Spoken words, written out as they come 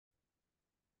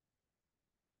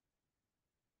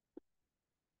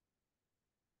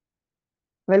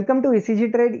Welcome to ECG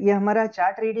trade. ये हमारा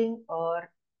chart reading और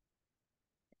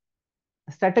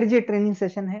स्ट्रेटजी ट्रेनिंग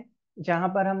सेशन है, जहां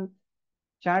पर हम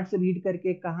चार्ट्स रीड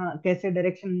करके कहाँ कैसे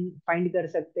डायरेक्शन फाइंड कर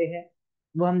सकते हैं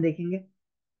वो हम देखेंगे।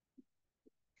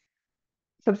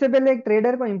 सबसे पहले एक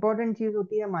ट्रेडर को इंपॉर्टेंट चीज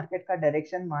होती है मार्केट का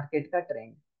डायरेक्शन, मार्केट का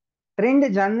ट्रेंड। ट्रेंड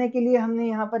जानने के लिए हमने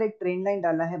यहाँ पर एक ट्रेंड लाइन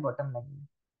डाला है बॉटम लाइन में।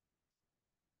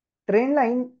 ट्रेंड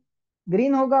लाइन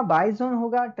ग्रीन होगा बाय जोन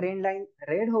होगा, ट्रेंड लाइन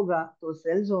रेड होगा तो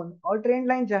सेल जोन, और ट्रेंड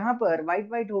लाइन जहां पर व्हाइट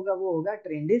व्हाइट होगा वो होगा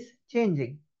ट्रेंड इज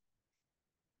चेंजिंग।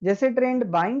 जैसे ट्रेंड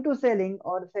बाइंग टू सेलिंग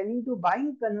और सेलिंग टू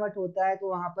बाइंग कन्वर्ट होता है तो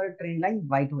वहां पर ट्रेंड लाइन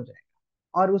वाइट हो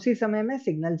जाएगा और उसी समय में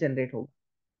सिग्नल जनरेट होगा,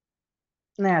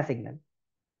 नया सिग्नल।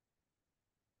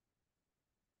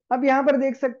 अब यहाँ पर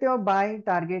देख सकते हो bye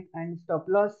target and stop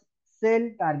loss, cell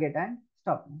target and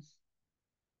stop loss.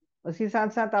 उसी साथ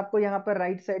साथ आपको यहाँ पर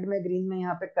राइट साइड में ग्रीन में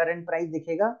यहाँ पे करंट प्राइस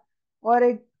दिखेगा और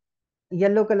एक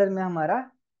येलो कलर में हमारा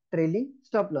ट्रेलिंग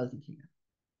स्टॉप लॉस दिखेगा।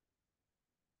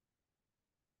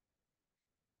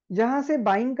 जहां से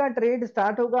बाइंग का ट्रेड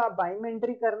स्टार्ट होगा आप बाइंग में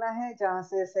एंट्री करना है, जहां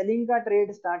से सेलिंग का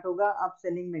ट्रेड स्टार्ट होगा आप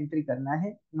सेलिंग में एंट्री करना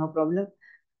है, नो प्रॉब्लम।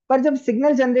 पर जब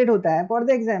सिग्नल जनरेट होता है, फॉर द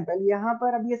एग्जांपल यहाँ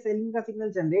पर अब ये सेलिंग का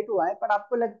सिग्नल जनरेट हुआ है पर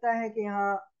आपको लगता है कि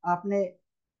यहाँ आपने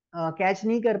कैच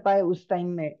नहीं कर पाए उस टाइम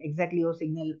में एग्जैक्टली वो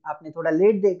सिग्नल, आपने थोड़ा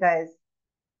लेट देखा है।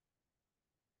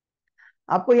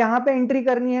 आपको यहाँ पे एंट्री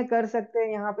करनी है कर सकते हैं,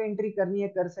 यहाँ पे एंट्री करनी है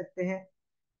कर सकते हैं।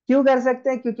 क्यों कर सकते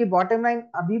हैं? क्योंकि बॉटम लाइन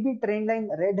अभी भी ट्रेंड लाइन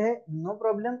रेड है, नो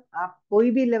प्रॉब्लम। आप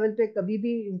कोई भी लेवल पे कभी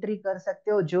भी एंट्री कर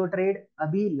सकते हो जो ट्रेड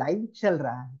अभी लाइव चल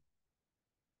रहा है।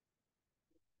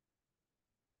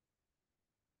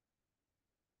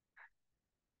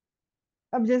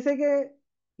 अब जैसे कि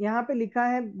यहाँ पे लिखा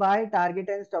है bye target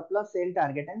and stop loss, cell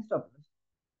target and stop loss.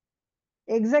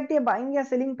 Exact ये बाइंग या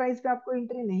सेलिंग प्राइस पे आपको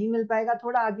एंट्री नहीं मिल पाएगा,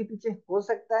 थोड़ा आगे पीछे हो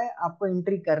सकता है, आपको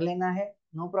एंट्री कर लेना है,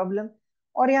 नो प्रॉब्लम।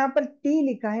 और यहाँ पर टी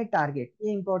लिखा है टारगेट,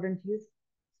 ये इंपॉर्टेंट चीज।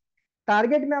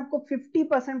 टारगेट में आपको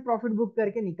 50% प्रॉफिट बुक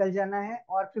करके निकल जाना है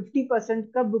और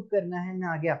 50% कब बुक करना है मैं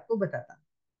आगे आपको बताता हूँ।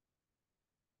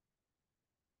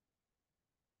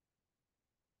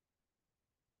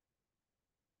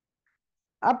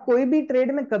 आप कोई भी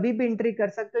ट्रेड में कभी भी एंट्री कर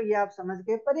सकते हो, ये आप समझ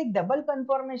गए, पर एक डबल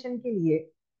कंफर्मेशन के लिए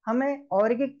हमें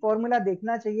और एक फॉर्मूला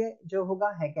देखना चाहिए जो होगा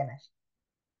हैकेनेश।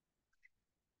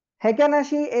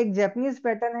 हैकेनाशी एक जापानीज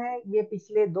पैटर्न है, ये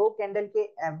पिछले दो कैंडल के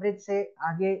एवरेज से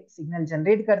आगे सिग्नल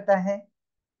जनरेट करता है।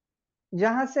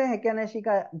 जहां से हैकेनाशी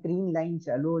का ग्रीन लाइन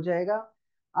चालू हो जाएगा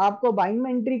आपको बाइंग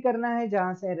में एंट्री करना है,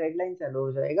 जहां से रेड लाइन चालू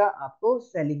हो जाएगा आपको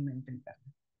सेलिंग में एंट्री करना है।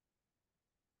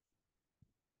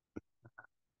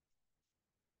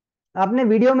 आपने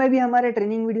वीडियो में भी, हमारे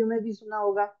ट्रेनिंग वीडियो में भी सुना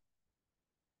होगा,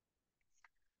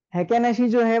 हैकेनाशी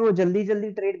जो है वो जल्दी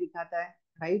जल्दी ट्रेड दिखाता है,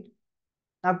 राइट।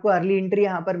 आपको अर्ली एंट्री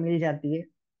यहाँ पर मिल जाती है।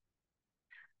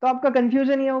 तो आपका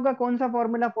कंफ्यूजन ये होगा कौन सा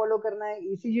फॉर्मूला फॉलो करना है,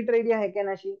 ईसीजी ट्रेड या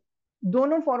हैकेनाशी।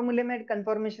 दोनों फॉर्मूले में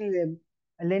कंफर्मेशन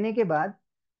लेने के बाद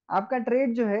आपका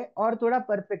ट्रेड जो है और थोड़ा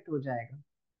परफेक्ट हो जाएगा।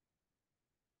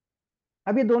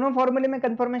 अब ये दोनों फॉर्मूले में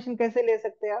कंफर्मेशन कैसे ले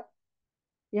सकते हैं आप?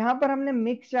 यहाँ पर हमने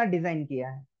मिक्स चार्ट डिजाइन किया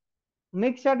है।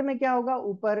 मिक्स चार्ट में क्या होगा,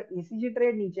 ऊपर ईसीजी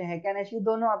ट्रेड नीचे हैकेनाशी,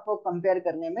 दोनों आपको कंपेयर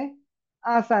करने में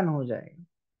आसान हो जाएगा।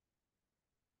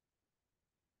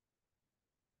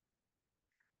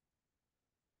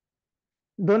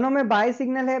 दोनों में बाय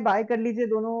सिग्नल है, बाय कर लीजिए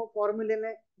दोनों फॉर्मूले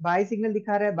में। बाय सिग्नल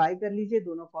दिखा रहा है, बाय कर लीजिए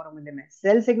दोनों फॉर्मूले में।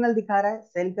 सेल सिग्नल दिखा रहा है,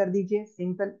 सेल कर दीजिए,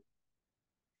 सिंपल।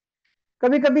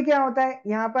 कभी कभी क्या होता है,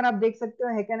 यहाँ पर आप देख सकते हो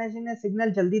हैकेनाशी ने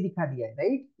सिग्नल जल्दी दिखा दिया है,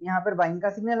 राइट। यहाँ पर बाइंग का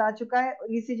सिग्नल आ चुका है और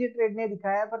ईसीजी ट्रेड ने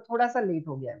दिखाया है पर थोड़ा सा लेट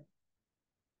हो गया है।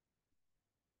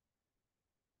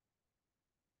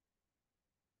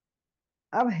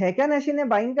 अब हैकेनाशी ने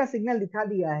बाइंग का सिग्नल दिखा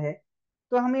दिया है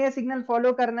तो हमें यह सिग्नल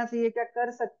फॉलो करना चाहिए, क्या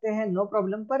कर सकते हैं, नो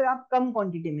प्रॉब्लम, पर आप कम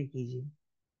क्वांटिटी में कीजिए।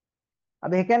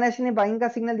 अब हेकेनेश ने बाइंग का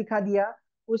सिग्नल दिखा दिया,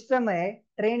 उस समय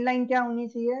ट्रेंड लाइन क्या होनी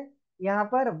चाहिए, यहाँ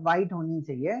पर व्हाइट होनी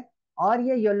चाहिए और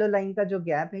ये येलो लाइन का जो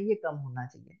गैप है ये कम होना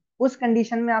चाहिए। उस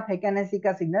कंडीशन में आप हेकेनेसी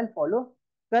का सिग्नल फॉलो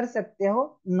कर सकते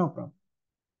हो, नो प्रॉब्लम।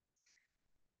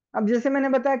 अब जैसे मैंने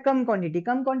बताया कम क्वांटिटी,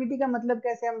 कम क्वांटिटी का मतलब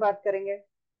कैसे हम बात करेंगे।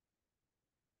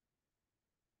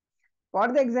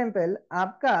 फॉर द एग्जाम्पल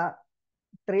आपका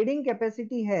ट्रेडिंग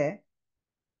कैपेसिटी है,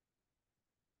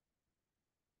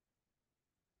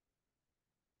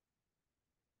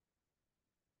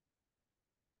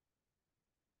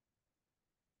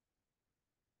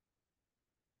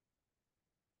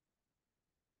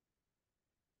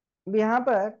 यहाँ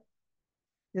पर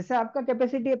जैसे आपका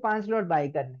कैपेसिटी है 5 लॉट बाय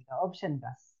करने का ऑप्शन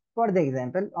का, फॉर द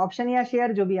एग्जाम्पल ऑप्शन या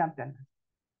शेयर जो भी आप करना,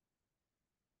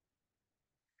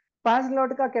 5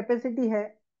 लॉट का कैपेसिटी है।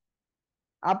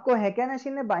 आपको हैकेनाशी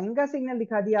ने बाइंग का सिग्नल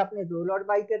दिखा दिया, आपने 2 लॉट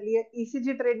बाई कर लिए,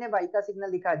 ईसीजी ट्रेड ने बाई का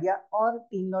सिग्नल दिखा दिया और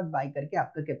 3 लॉट बाई करके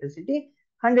आपका कैपेसिटी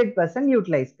 100%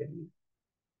 यूटिलाइज कर ली।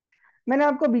 मैंने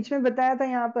आपको बीच में बताया था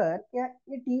यहाँ पर क्या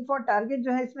ये टी फॉर टारगेट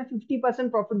जो है इसमें 50%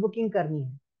 प्रॉफिट बुकिंग करनी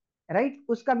है, राइट?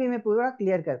 उसका भी मैं पूरा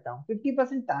क्लियर करता हूँ।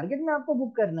 50% टारगेट में आपको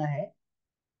बुक करना है,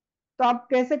 तो आप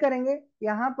कैसे करेंगे?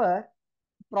 यहाँ पर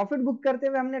प्रॉफिट बुक करते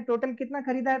हुए हमने टोटल कितना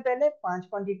खरीदा है? पहले 5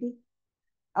 क्वांटिटी।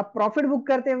 अब प्रॉफिट बुक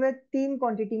करते हुए 3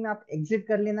 क्वांटिटी में आप एग्जिट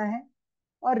कर लेना है,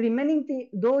 और रिमेनिंग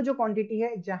 2 जो क्वांटिटी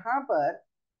है जहां पर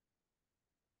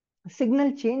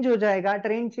सिग्नल चेंज हो जाएगा,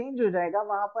 ट्रेंड चेंज हो जाएगा,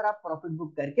 वहां पर आप प्रॉफिट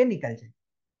बुक करके निकल जाए।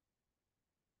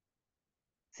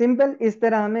 सिंपल, इस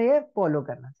तरह हमें ये फॉलो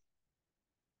करना है।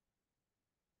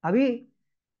 अभी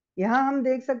यहां हम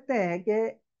देख सकते हैं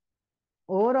कि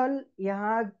ओवरऑल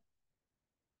यहाँ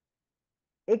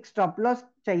एक स्टॉप लॉस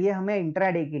चाहिए हमें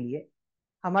इंट्राडे के लिए,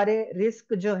 हमारे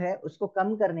रिस्क जो है उसको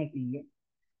कम करने के लिए।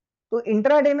 तो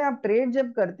इंट्राडे में आप ट्रेड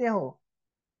जब करते हो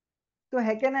तो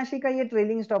हैकेनाशी का ये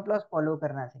ट्रेलिंग स्टॉप लॉस फॉलो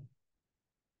करना चाहिए।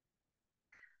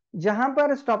 जहां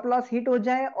पर स्टॉप लॉस हिट हो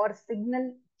जाए और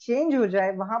सिग्नल चेंज हो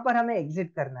जाए वहां पर हमें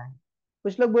एग्जिट करना है।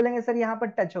 कुछ लोग बोलेंगे सर यहाँ पर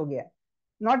टच हो गया,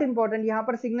 नॉट इंपॉर्टेंट, यहाँ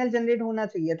पर सिग्नल जनरेट होना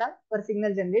चाहिए था पर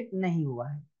सिग्नल जनरेट नहीं हुआ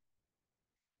है,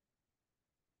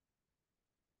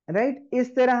 राइट?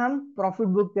 इस तरह हम प्रॉफिट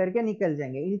बुक करके निकल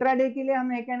जाएंगे। इंट्राडे के लिए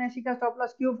हमें हैकेनाशी का स्टॉप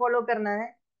लॉस क्यों फॉलो करना है?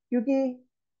 क्योंकि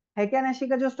हैकेनाशी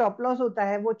का जो स्टॉप लॉस होता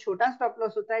है वो छोटा स्टॉप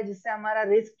लॉस होता है, जिससे हमारा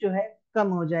रिस्क जो है कम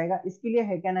हो जाएगा। इसके लिए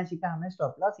हैकेनाशी का हमें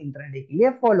स्टॉप लॉस इंट्राडे के लिए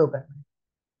फॉलो करना है।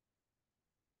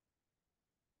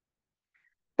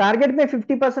 टारगेट में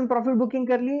 50% प्रॉफिट बुकिंग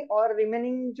कर ली, और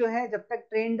रिमेनिंग जो है जब तक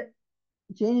ट्रेंड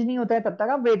चेंज नहीं होता है तब तक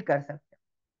आप वेट कर सकते हैं।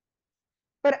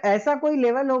 पर ऐसा कोई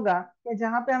लेवल होगा कि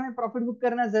जहां पे हमें प्रॉफिट बुक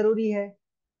करना जरूरी है,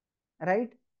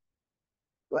 राइट?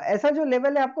 तो ऐसा जो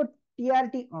लेवल है आपको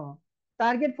टीआरटी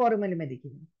टारगेट फॉर्मूले में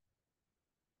दिखेगा।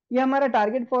 ये हमारा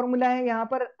टारगेट फॉर्मूला है। यहाँ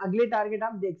पर अगले टारगेट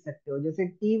आप देख सकते हो, जैसे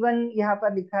T1 यहाँ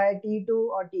पर लिखा है, T2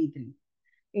 और T3।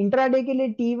 इंट्राडे के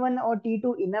लिए T1 और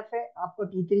T2 इनफ है, आपको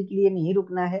T3 के लिए नहीं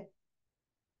रुकना है।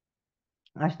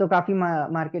 आज तो काफी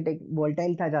मार्केट एक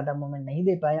वोल्टाइल था, ज्यादा मोमेंट नहीं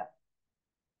दे पाया।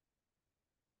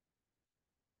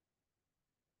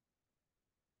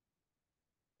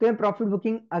 तो ये प्रॉफिट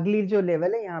बुकिंग अगली जो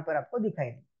लेवल है यहाँ पर आपको दिखाई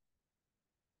दे।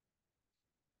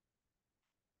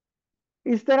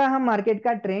 इस तरह हम मार्केट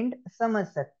का ट्रेंड समझ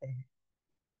सकते हैं,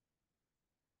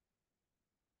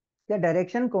 क्या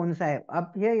डायरेक्शन कौन सा है,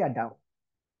 अप है या डाउन।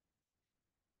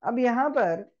 अब यहाँ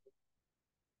पर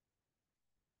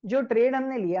जो ट्रेड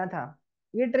हमने लिया था,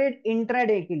 ये ट्रेड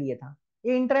इंट्राडे के लिए था।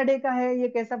 ये इंट्राडे का है, ये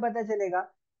कैसा पता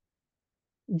चलेगा?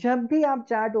 जब भी आप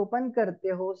चार्ट ओपन करते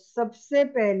हो सबसे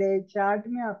पहले चार्ट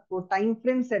में आपको टाइम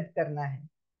फ्रेम सेट करना है,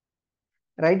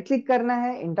 राइट क्लिक करना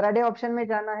है, इंट्राडे ऑप्शन में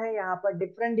जाना है। यहाँ पर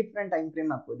डिफरेंट डिफरेंट टाइम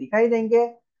फ्रेम आपको दिखाई देंगे।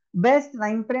 बेस्ट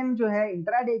टाइम फ्रेम जो है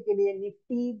इंट्राडे के लिए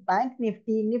निफ्टी, बैंक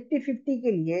निफ्टी, निफ्टी 50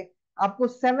 के लिए आपको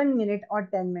 7 मिनट और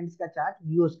 10 मिनट्स का चार्ट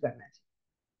यूज करना चाहिए।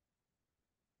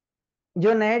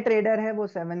 जो नए ट्रेडर है वो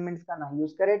 7 मिनट्स का ना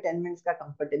यूज करे, 10 मिनट्स का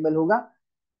कंफर्टेबल होगा।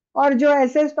 और जो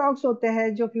ऐसे स्टॉक्स होते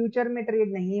हैं जो फ्यूचर में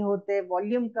ट्रेड नहीं होते,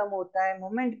 वॉल्यूम कम होता है,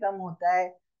 मोमेंट कम होता है,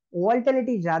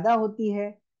 वॉल्टिलिटी ज्यादा होती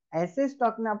है, ऐसे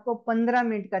स्टॉक में आपको 15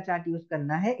 मिनट का चार्ट यूज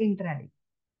करना है इंट्राडे।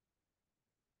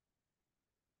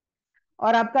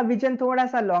 और आपका विजन थोड़ा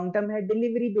सा लॉन्ग टर्म है,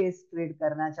 डिलीवरी बेस्ड ट्रेड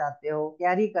करना चाहते हो,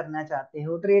 कैरी करना चाहते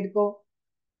हो ट्रेड को,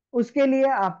 उसके लिए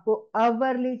आपको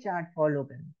आवरली चार्ट फॉलो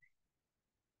करना।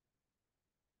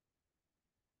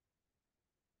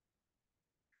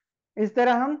 इस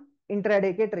तरह हम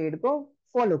इंट्राडे के ट्रेड को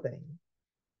फॉलो करेंगे।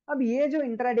 अब ये जो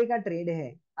इंट्राडे का ट्रेड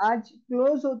है, आज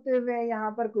क्लोज होते हुए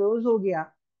यहाँ पर क्लोज हो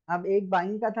गया। अब एक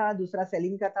बाइंग का था, दूसरा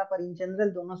सेलिंग का था, पर इन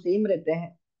जनरल दोनों सेम रहते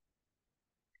हैं।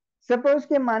 सपोज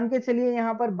के मान के चलिए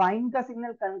यहाँ पर बाइंग का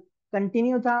सिग्नल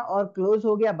कंटिन्यू था और क्लोज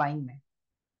हो गया बाइंग में,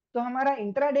 तो हमारा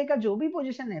इंट्राडे का जो भी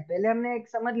पोजीशन है, पहले हमने एक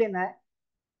समझ लेना है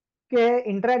कि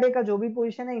इंट्राडे का जो भी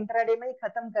पोजीशन है इंट्राडे में ही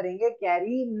खत्म करेंगे,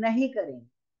 कैरी नहीं करेंगे।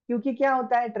 क्योंकि क्या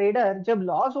होता है, ट्रेडर जब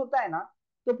लॉस होता है ना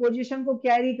तो पोजीशन को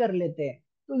कैरी कर लेते हैं,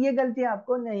 तो ये गलती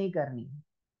आपको नहीं करनी है।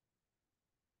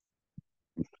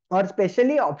 और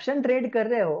स्पेशली ऑप्शन ट्रेड कर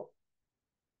रहे हो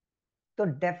तो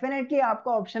डेफिनेटली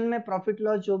आपको ऑप्शन में प्रॉफिट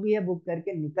लॉस जो भी है बुक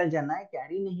करके निकल जाना है,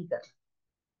 कैरी नहीं करना।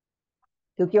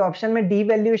 क्योंकि ऑप्शन में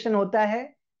डीवैल्यूएशन होता है,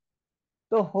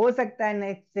 तो हो सकता है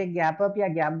नेक्स्ट से गैप अप या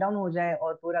गैप डाउन हो जाए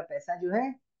और पूरा पैसा जो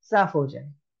है साफ हो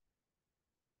जाए।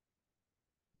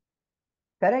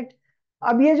 करेक्ट।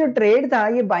 अब ये जो ट्रेड था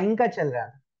ये बाइंग का चल रहा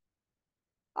था।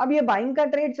 अब ये बाइंग का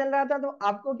ट्रेड चल रहा था, तो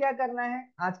आपको क्या करना है,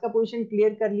 आज का पोजीशन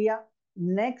क्लियर कर लिया,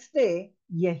 नेक्स्ट डे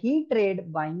यही ट्रेड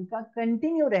बाइंग का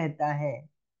कंटिन्यू रहता है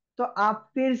तो आप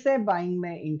फिर से बाइंग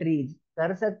में एंट्री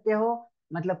कर सकते हो,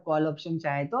 मतलब कॉल ऑप्शन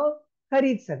चाहे तो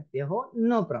खरीद सकते हो,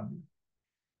 नो प्रॉब्लम।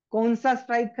 कौन सा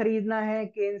स्ट्राइक खरीदना है,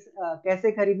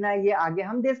 कैसे खरीदना है, ये आगे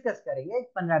हम डिस्कस करेंगे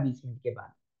 15-20 मिनट के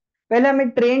बाद। पहले हमें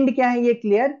ट्रेंड क्या है ये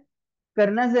क्लियर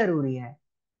करना जरूरी है,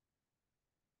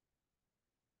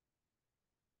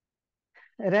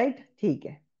 राइट? ठीक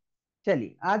है,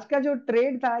 चलिए आज का जो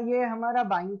ट्रेड था ये हमारा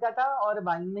बाइंग का था और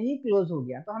बाइंग में ही क्लोज हो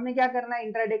गया। तो हमने क्या करना है,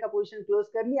 इंट्राडे का पोजीशन क्लोज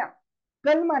कर लिया।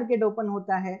 कल मार्केट ओपन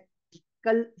होता है,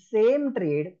 कल सेम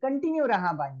ट्रेड कंटिन्यू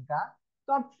रहा बाइंग का,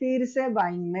 तो आप फिर से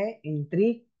बाइंग में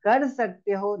एंट्री कर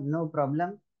सकते हो, नो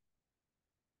प्रॉब्लम।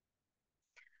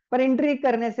 पर एंट्री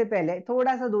करने से पहले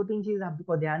थोड़ा सा दो तीन चीज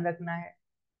आपको ध्यान रखना है।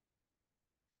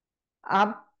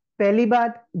 आप पहली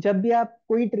बात, जब भी आप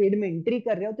कोई ट्रेड में एंट्री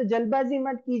कर रहे हो तो जल्दबाजी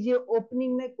मत कीजिए,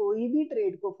 ओपनिंग में कोई भी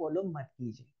ट्रेड को फॉलो मत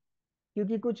कीजिए,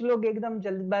 क्योंकि कुछ लोग एकदम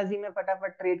जल्दबाजी में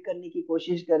फटाफट ट्रेड करने की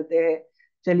कोशिश करते हैं,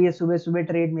 चलिए सुबह सुबह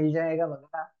ट्रेड मिल जाएगा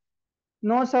वगैरह,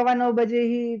 9 सवा 9 बजे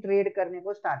ही ट्रेड करने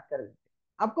को स्टार्ट कर देते हैं।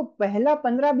 आपको पहला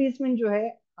 15-20 मिनट जो है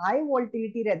हाई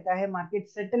वोल्टिलिटी रहता है, मार्केट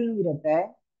सेटल नहीं रहता है,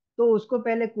 तो उसको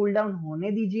पहले कूल डाउन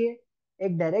होने दीजिए,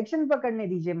 एक डायरेक्शन पकड़ने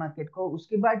दीजिए मार्केट को,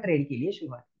 उसके बाद ट्रेड के लिए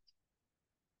शुरुआत,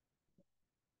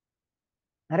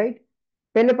 राइट?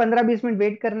 पहले 15-20 मिनट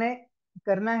वेट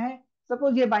करना है।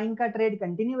 सपोज ये बाइंग का ट्रेड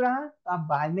कंटिन्यू रहा तो आप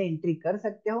बाद में एंट्री कर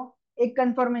सकते हो। एक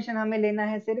कंफर्मेशन हमें लेना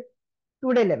है सिर्फ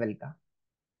टुडे लेवल का।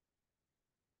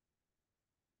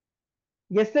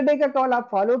 यस्टरडे का कॉल आप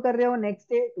फॉलो कर रहे हो, नेक्स्ट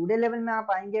डे टुडे लेवल में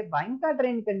आप आएंगे, बाइंग का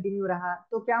ट्रेंड कंटिन्यू रहा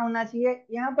तो क्या होना चाहिए,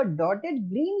 यहाँ पर डॉटेड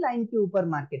ग्रीन लाइन के ऊपर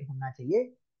मार्केट होना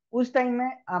चाहिए, उस टाइम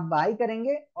में आप बाय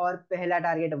करेंगे और पहला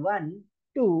टारगेट 1,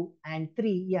 2 एंड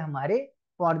 3 ये हमारे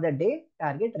फॉर द डे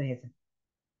टारगेट रह सकते।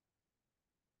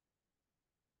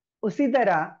 उसी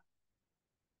तरह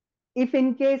इफ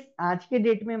इन केस आज के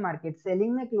डेट में मार्केट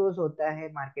सेलिंग में क्लोज होता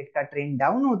है, मार्केट का ट्रेंड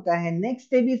डाउन होता है,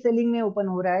 नेक्स्ट डे भी सेलिंग में ओपन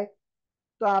हो रहा है,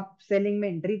 तो आप सेलिंग में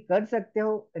एंट्री कर सकते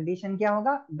हो। कंडीशन क्या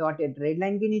होगा, डॉटेड रेड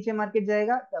लाइन के नीचे मार्केट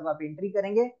जाएगा तब आप एंट्री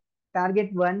करेंगे,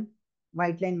 टारगेट 1,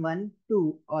 व्हाइट लाइन 1, 2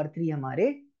 और 3 हमारे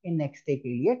इन नेक्स्ट डे के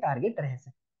लिए टारगेट रह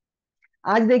सकते।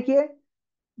 आज देखिए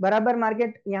बराबर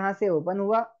मार्केट यहाँ से ओपन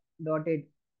हुआ, डॉटेड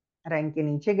रैंक के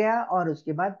नीचे गया और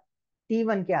उसके बाद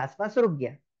T1 के आसपास रुक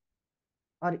गया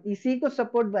और इसी को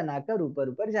सपोर्ट बनाकर ऊपर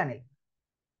ऊपर जाने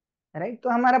लगा, राइट? तो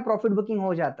हमारा प्रॉफिट बुकिंग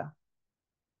हो जाता।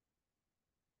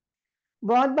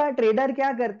 बहुत बार ट्रेडर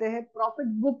क्या करते हैं, प्रॉफिट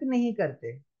बुक नहीं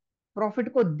करते,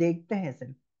 प्रॉफिट को देखते हैं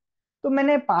सिर्फ। तो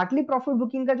मैंने पार्टली प्रॉफिट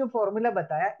बुकिंग का जो फॉर्मूला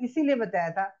बताया इसीलिए बताया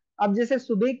था। अब जैसे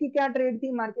सुबह की क्या ट्रेड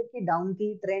थी, मार्केट की डाउन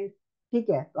थी ट्रेंड, ठीक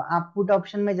है, तो आप पुट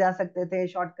ऑप्शन में जा सकते थे,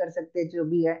 शॉर्ट कर सकते जो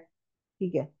भी है,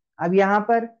 ठीक है। अब यहाँ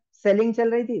पर सेलिंग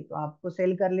चल रही थी तो आपको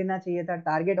सेल कर लेना चाहिए था,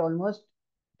 टारगेट ऑलमोस्ट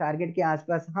टारगेट के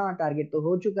आसपास, हाँ टारगेट तो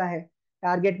हो चुका है,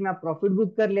 टारगेट में आप प्रॉफिट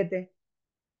बुक कर लेते,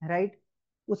 राइट?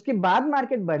 उसके बाद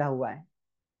मार्केट बढ़ा हुआ है,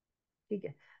 ठीक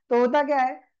है। तो होता क्या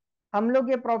है, हम लोग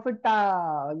ये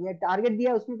टारगेट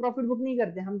दिया उसमें प्रॉफिट बुक नहीं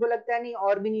करते, हमको लगता है नहीं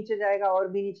और भी नीचे जाएगा और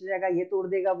भी नीचे जाएगा, ये तोड़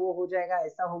देगा वो हो जाएगा,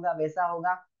 ऐसा होगा वैसा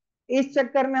होगा, इस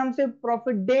चक्कर में हम सिर्फ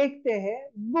प्रॉफिट देखते हैं,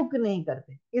 बुक नहीं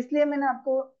करते। इसलिए मैंने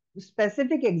आपको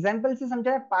स्पेसिफिक एग्जांपल से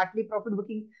समझाया, पार्टली प्रॉफिट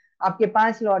बुकिंग। आपके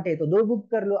 5 लॉट है तो 2 बुक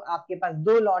कर लो, आपके पास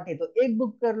 2 लॉट है तो 1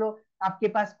 बुक कर लो, आपके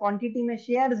पास क्वांटिटी में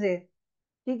शेयर्स है,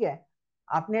 ठीक है,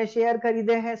 आपने शेयर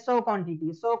खरीदे हैं 100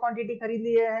 क्वांटिटी, 100 क्वांटिटी खरीद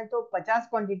लिए हैं तो 50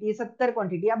 क्वांटिटी, 70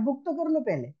 क्वांटिटी आप बुक तो कर लो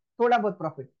पहले, थोड़ा बहुत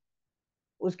प्रॉफिट।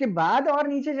 उसके बाद और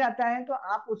नीचे जाता है तो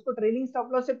आप उसको ट्रेलिंग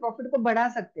स्टॉप लॉस से प्रॉफिट को बढ़ा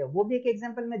सकते हो, वो भी एक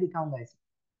एग्जांपल में दिखाऊंगा इसे।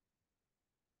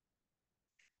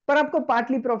 पर आपको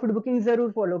पार्टली प्रॉफिट बुकिंग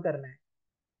जरूर फॉलो करना है,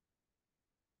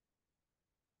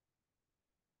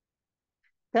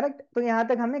 करेक्ट? तो यहां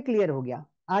तक हमें क्लियर हो गया।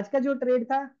 आज का जो ट्रेड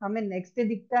था हमें नेक्स्ट डे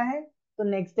दिखता है, तो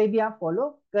नेक्स्ट डे भी आप फॉलो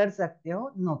कर सकते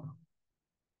हो, नो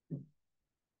प्रॉब्लम।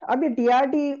 अब ये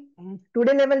टीआरटी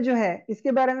टुडे लेवल जो है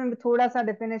इसके बारे में थोड़ा सा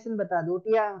डेफिनेशन बता दूं।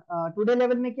 टुडे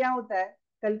लेवल में क्या होता है,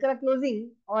 कल का क्लोजिंग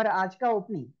और आज का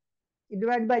ओपनिंग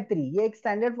डिवाइड बाय 3, ये एक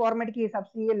स्टैंडर्ड फॉर्मेट के हिसाब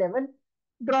से ये लेवल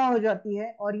ड्रॉ हो जाती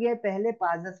है और ये पहले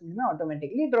 5-10 मिनट में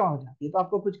ऑटोमेटिकली ड्रॉ हो जाती है, तो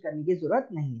आपको कुछ करने की जरूरत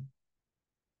नहीं है।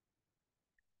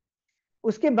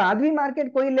 उसके बाद भी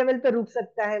मार्केट कोई लेवल पे रुक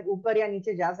सकता है, ऊपर या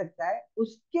नीचे जा सकता है,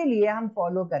 उसके लिए हम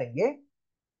फॉलो करेंगे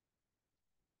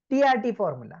टीआरटी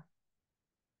फॉर्मूला।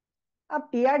 अब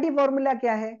टीआरटी फॉर्मूला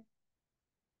क्या है,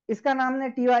 इसका नाम ने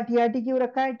टीआरटी क्यों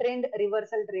रखा है, ट्रेंड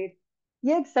रिवर्सल ट्रेड।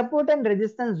 ये एक सपोर्ट एंड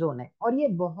रेजिस्टेंस जोन है और ये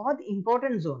बहुत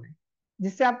इंपॉर्टेंट जोन है,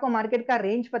 जिससे आपको मार्केट का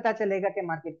रेंज पता चलेगा कि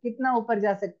मार्केट कितना ऊपर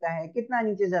जा सकता है कितना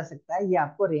नीचे जा सकता है, ये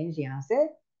आपको रेंज यहाँ से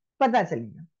पता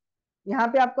चलेगा। यहाँ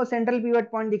पे आपको सेंट्रल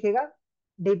पिवट पॉइंट दिखेगा,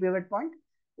 डी पिवट पॉइंट,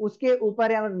 उसके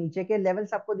ऊपर और नीचे के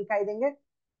लेवल्स आपको दिखाई देंगे,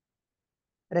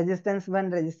 resistance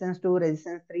 1, resistance 2,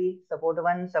 resistance 3, support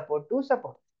 1, support 2,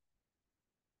 support.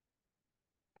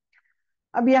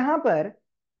 अब यहां पर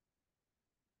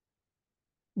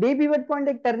डे पिवट पॉइंट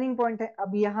एक टर्निंग पॉइंट है।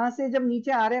 अब यहां से जब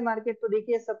नीचे आ रहे हैं मार्केट, तो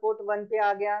देखिए सपोर्ट 1 पे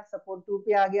आ गया, सपोर्ट 2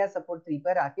 पे आ गया, सपोर्ट 3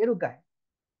 पर आके रुका है।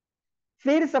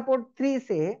 फिर सपोर्ट 3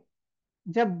 से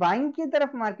जब बाइंग की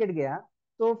तरफ मार्केट गया,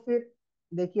 तो फिर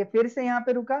देखिए फिर से यहां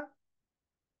पे रुका,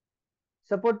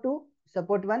 सपोर्ट 2,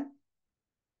 सपोर्ट 1,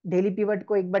 डेली पिवट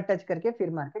को एक बार टच करके फिर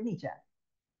मार्केट नीचे आया।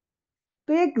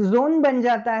 तो एक जोन बन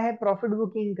जाता है प्रॉफिट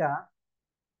बुकिंग का,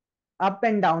 अप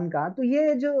एंड डाउन का। तो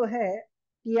ये जो है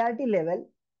टीआरटी लेवल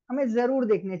हमें जरूर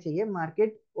देखने चाहिए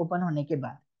मार्केट ओपन होने के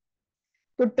बाद।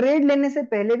 तो ट्रेड लेने से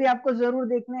पहले भी आपको जरूर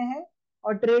देखने हैं,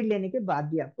 और ट्रेड लेने के बाद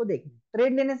भी आपको देखना है।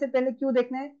 ट्रेड लेने से पहले क्यों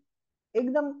देखना है?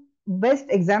 एकदम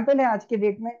बेस्ट एग्जांपल है आज के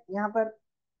डेट में। यहाँ पर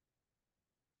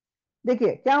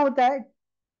देखिए क्या होता है,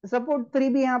 सपोर्ट 3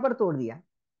 भी यहाँ पर तोड़ दिया,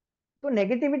 तो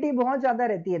नेगेटिविटी बहुत ज्यादा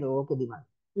रहती है लोगों के दिमाग,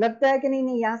 लगता है कि नहीं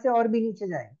नहीं यहाँ से और भी नीचे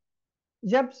जाए।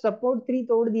 जब सपोर्ट 3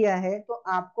 तोड़ दिया है, तो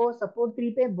आपको सपोर्ट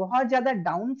 3 पे बहुत ज्यादा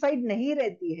डाउन साइड नहीं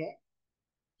रहती है,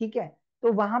 ठीक है?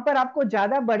 तो वहां पर आपको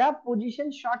ज्यादा बड़ा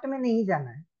पोजीशन शॉर्ट में नहीं जाना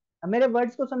है। अब मेरे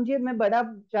वर्ड्स को समझिए, मैं बड़ा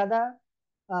ज्यादा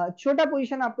छोटा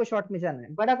पोजीशन आपको शॉर्ट में जाना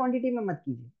है, बड़ा क्वांटिटी में मत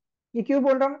कीजिए। ये क्यों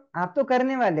बोल रहा हूँ? आप तो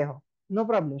करने वाले हो, नो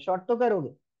प्रॉब्लम, शॉर्ट तो करोगे,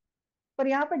 पर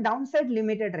यहाँ पे डाउन साइड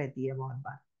लिमिटेड रहती है बहुत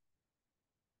बार,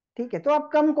 ठीक है? तो आप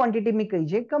कम क्वांटिटी में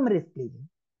कीजिए, कम रिस्क लीजिए,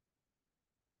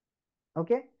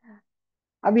 ओके?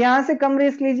 अब यहां से कम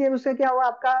रिस्क लीजिए, उससे क्या हुआ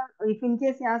आपका, इफ इन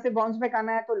केस यहाँ से बाउंस बैक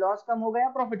आना है, तो लॉस कम हो गया,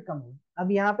 प्रॉफिट कम हो गया।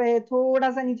 अब यहाँ पे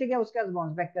थोड़ा सा नीचे गया, उसके बाद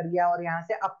बाउंस बैक कर गया, और यहाँ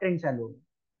से अप ट्रेंड चालू हो गया,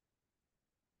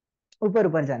 ऊपर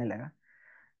ऊपर जाने लगा।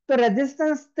 तो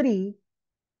रेजिस्टेंस 3,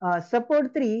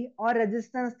 सपोर्ट 3 और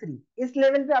रेजिस्टेंस 3, इस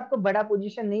लेवल पे आपको बड़ा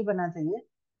पोजीशन नहीं बना चाहिए।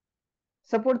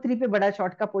 सपोर्ट 3 पे बड़ा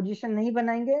शॉर्ट का पोजीशन नहीं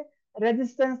बनाएंगे,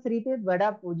 रेजिस्टेंस 3 पे बड़ा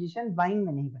पोजीशन बाइंग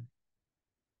में नहीं बना,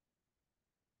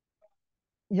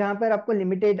 जहां पर आपको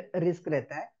लिमिटेड रिस्क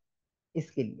रहता है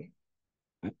इसके लिए।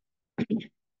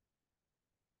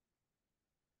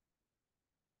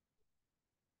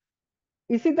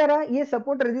 इसी तरह ये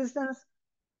सपोर्ट रेजिस्टेंस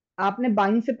आपने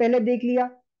बाइंग से पहले देख लिया,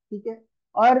 ठीक है?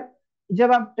 और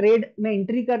जब आप ट्रेड में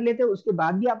एंट्री कर लेते हो, उसके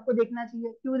बाद भी आपको देखना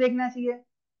चाहिए। क्यों देखना चाहिए?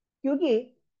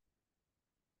 क्योंकि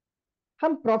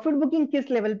हम प्रॉफिट बुकिंग किस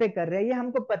लेवल पे कर रहे हैं, ये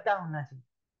हमको पता होना चाहिए।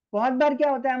 बहुत बार क्या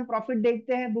होता है, हम प्रॉफिट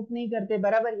देखते हैं, बुक नहीं करते,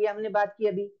 बराबर, ये हमने बात की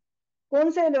अभी।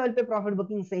 कौन से लेवल पे प्रॉफिट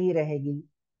बुकिंग सही रहेगी,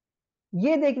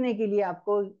 ये देखने के लिए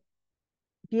आपको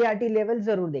टीआरटी लेवल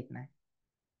जरूर देखना है।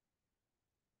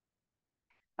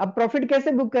 अब प्रॉफिट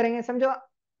कैसे बुक करेंगे, समझो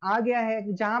आ गया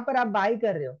है जहां पर आप बाई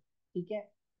कर रहे हो, ठीक है?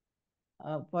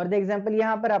 फॉर द एग्जाम्पल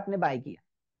यहाँ पर आपने बाई किया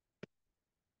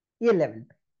ये लेवल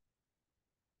पे,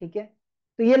 ठीक है?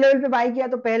 तो ये लेवल पे बाई किया,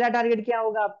 तो पहला टारगेट क्या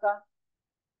होगा आपका,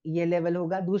 ये लेवल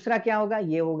होगा। दूसरा क्या होगा,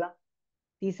 ये होगा।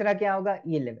 तीसरा क्या होगा,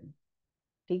 ये लेवल,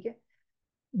 ठीक है?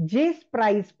 जिस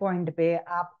प्राइस पॉइंट पे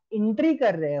आप एंट्री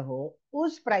कर रहे हो,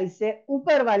 उस प्राइस से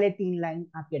ऊपर वाले 3 लाइन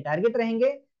आपके टारगेट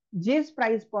रहेंगे। जिस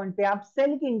प्राइस पॉइंट पे आप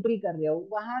सेल की एंट्री कर रहे हो,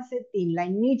 वहां से 3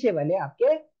 लाइन नीचे वाले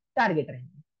आपके टारगेट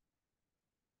रहेंगे।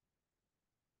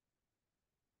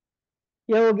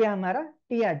 ये हो गया हमारा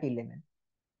टीआरटी लेवल।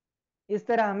 इस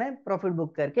तरह हमें प्रॉफिट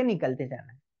बुक करके निकलते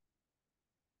जाना है,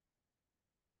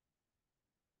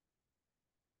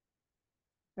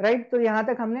 राइट? तो यहां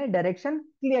तक हमने डायरेक्शन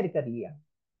क्लियर कर लिया।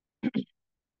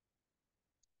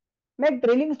 मैं एक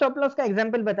ट्रेलिंग स्टॉप लॉस का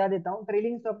एग्जांपल बता देता हूं।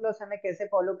 ट्रेलिंग स्टॉप लॉस हमें कैसे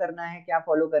फॉलो करना है, क्या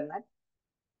फॉलो करना है।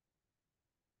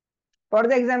 फॉर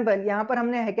द एग्जांपल यहाँ पर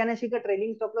हमने हैकानेशी का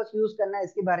ट्रेलिंग स्टॉप लॉस यूज करना है,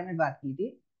 इसके बारे में बात की थी।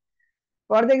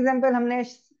 फॉर द एग्जांपल हमने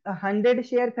 100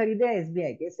 शेयर खरीदे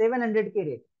एसबीआई के 700 के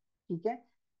रेट, ठीक है?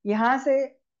 यहां से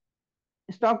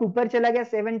स्टॉक ऊपर चला गया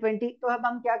 720, तो अब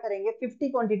हम क्या करेंगे, 50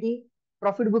 क्वांटिटी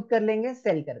प्रॉफिट बुक कर लेंगे,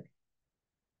 सेल कर देंगे।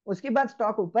 उसके बाद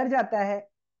स्टॉक ऊपर जाता है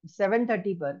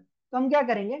 730 पर, तो हम क्या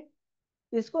करेंगे,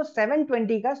 इसको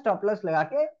 720 का स्टॉप लॉस लगा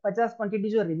के 50 क्वांटिटी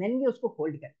जो रिमेनिंग है उसको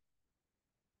होल्ड करें।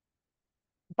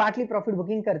 पार्टली प्रॉफिट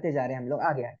बुकिंग करते जा रहे हैं हम लोग,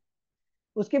 आगे आगे।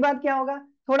 उसके बाद क्या होगा,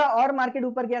 थोड़ा और मार्केट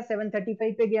ऊपर गया,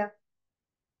 735 पे गया,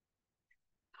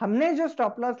 हमने जो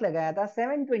स्टॉप लॉस लगाया था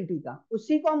 720 का,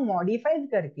 उसी को हम मॉडिफाइड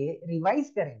करके रिवाइज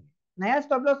करेंगे। नया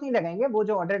स्टॉप लॉस नहीं लगाएंगे, वो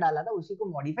जो ऑर्डर डाला था उसी को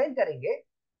मॉडिफाइड करेंगे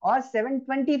और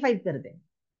 725 कर देंगे।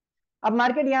 अब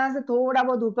मार्केट यहां से थोड़ा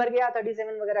बहुत ऊपर गया,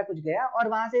 37 वगैरह कुछ गया, और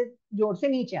वहां से जोर से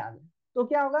नीचे आ गया, तो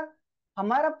क्या होगा,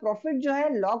 हमारा प्रॉफिट जो है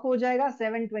लॉक हो जाएगा,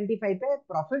 725 पे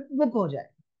प्रॉफिट बुक हो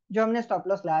जाएगा। जो हमने स्टॉप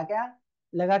लॉस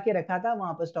लगा के रखा था,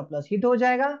 वहां पर स्टॉप लॉस हिट हो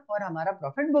जाएगा और हमारा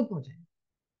प्रॉफिट बुक हो जाएगा।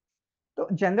 तो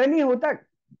जनरली होता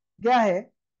क्या है,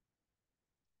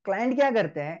 क्लाइंट क्या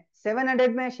करते हैं, 700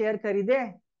 में शेयर खरीदे,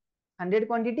 100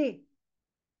 क्वांटिटी,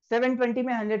 720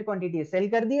 में 100 क्वांटिटी सेल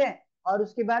कर दिए, और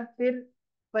उसके बाद फिर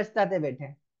पछताते बैठे,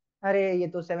 अरे ये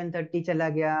तो 730 चला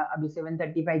गया, अभी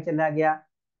 735 चला गया,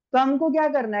 तो हमको क्या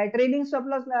करना है, ट्रेलिंग स्टॉप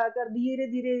लॉस लगाकर धीरे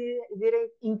धीरे धीरे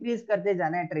इंक्रीज करते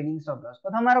जाना है ट्रेलिंग स्टॉप लॉस को,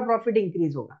 तो हमारा प्रॉफिट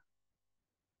इंक्रीज होगा।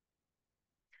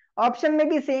 ऑप्शन में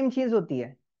भी सेम चीज होती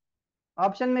है,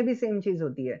 ऑप्शन में भी सेम चीज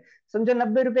होती है। समझो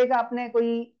 90 रुपए का आपने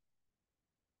कोई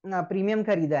प्रीमियम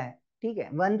खरीदा है, ठीक है,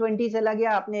 120 चला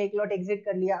गया, आपने एक लॉट एग्जिट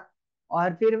कर लिया,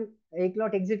 और फिर एक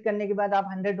लॉट एग्जिट करने के बाद आप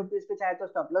 100 रुपीज पे चाहे तो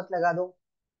स्टॉप लॉस लगा दो,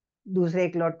 दूसरे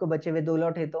एक लॉट को बचे हुए 2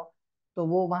 लॉट है तो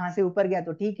वो वहां से ऊपर गया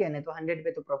तो ठीक है, नहीं तो 100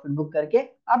 पे तो प्रॉफिट बुक करके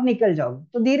आप निकल जाओगे।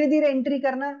 तो धीरे धीरे एंट्री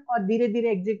करना और धीरे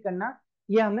धीरे एग्जिट करना,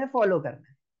 ये हमें फॉलो करना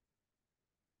है।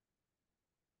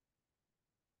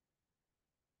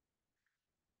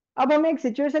 अब हम एक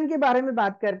सिचुएशन के बारे में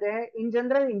बात करते हैं। इन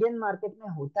जनरल इंडियन मार्केट में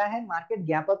होता है मार्केट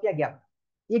गैप अप या गैप।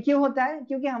 ये क्यों होता है?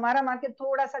 क्योंकि हमारा मार्केट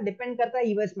थोड़ा सा डिपेंड करता है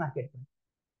यूएस मार्केट पर।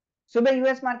 सुबह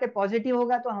यूएस मार्केट पॉजिटिव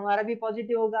होगा तो हमारा भी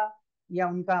पॉजिटिव होगा, या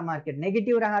उनका मार्केट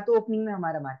नेगेटिव रहा तो ओपनिंग में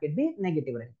हमारा मार्केट भी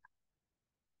नेगेटिव रहेगा।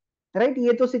 राइट,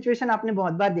 ये तो सिचुएशन आपने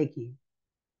बहुत बार देखी है।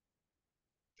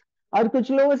 और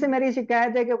कुछ लोगों से मेरी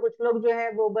शिकायत है कि कुछ लोग जो है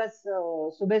वो बस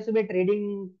सुबह सुबह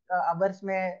ट्रेडिंग आवर्स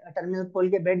में टर्मिनल खोल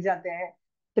के बैठ जाते हैं,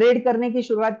 ट्रेड करने की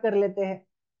शुरुआत कर लेते हैं।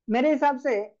 मेरे हिसाब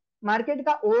से मार्केट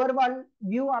का ओवरऑल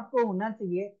व्यू आपको होना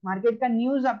चाहिए, मार्केट का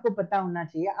न्यूज आपको पता होना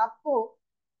चाहिए, आपको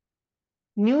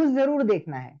न्यूज जरूर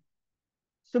देखना है।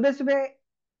 सुबह सुबह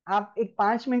आप एक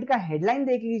 5 मिनट का हेडलाइन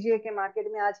देख लीजिए कि मार्केट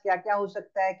में आज क्या क्या हो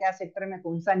सकता है, क्या सेक्टर में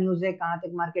कौन सा न्यूज है, कहां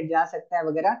तक मार्केट जा सकता है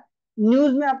वगैरह।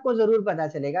 न्यूज में आपको जरूर पता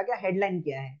चलेगा क्या हेडलाइन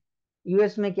क्या है,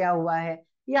 यूएस में क्या हुआ है,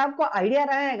 ये आपको आइडिया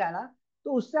रहेगा ना,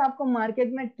 तो उससे आपको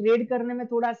मार्केट में ट्रेड करने में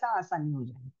थोड़ा सा आसानी हो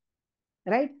जाएगी।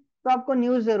 राइट, तो आपको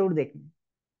न्यूज जरूर देखनी।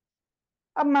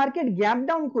 अब मार्केट गैप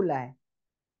डाउन खुला है,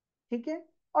 ठीक है,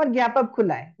 और गैप अप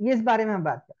खुला है, ये इस बारे में हम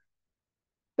बात करें।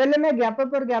 पहले मैं गैप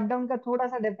अप और गैप डाउन का थोड़ा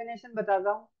सा डेफिनेशन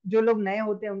बताता हूँ, जो लोग नए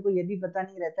होते हैं उनको ये भी पता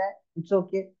नहीं रहता है, इट्स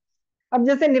ओके। अब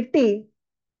जैसे निफ्टी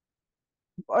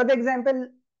फॉर एग्जाम्पल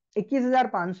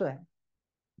 21,500 है,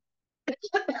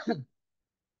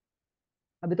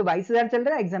 अभी तो 22,000 चल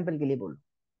रहा है एग्जाम्पल के लिए बोलो,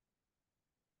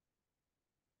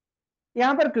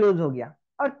 यहाँ पर क्लोज हो गया,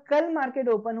 और कल मार्केट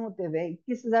ओपन होते हुए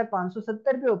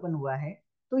 21,570 पे ओपन हुआ है,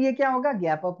 तो ये क्या होगा,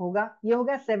 गैप अप होगा, ये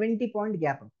होगा 70 पॉइंट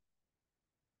गैप अप।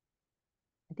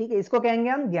 ठीक है, इसको कहेंगे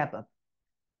हम गैप अप।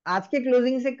 आज के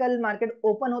क्लोजिंग से कल मार्केट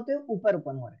ओपन होते हुए ऊपर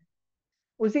ओपन हो रहा है,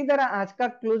 उसी तरह आज का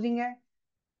क्लोजिंग है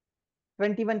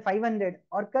 21,500,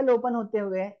 और कल ओपन होते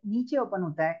हुए नीचे ओपन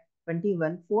होता है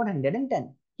 21,410।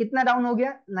 कितना डाउन हो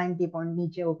गया, 90 पॉइंट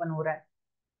नीचे ओपन हो रहा है,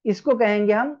 इसको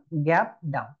कहेंगे हम गैप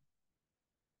डाउन।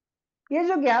 ये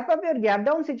जो गैप अप और गैप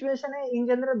डाउन सिचुएशन है इन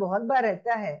जनरल बहुत बार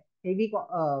रहता है हेवी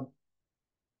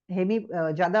हेवी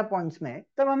ज्यादा पॉइंट्स में,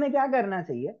 तब हमें क्या करना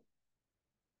चाहिए,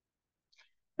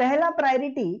 पहला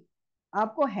प्रायोरिटी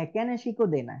आपको हैकेनेशी को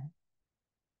देना है।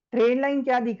 ट्रेड लाइन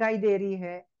क्या दिखाई दे रही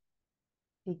है,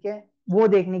 ठीक है, वो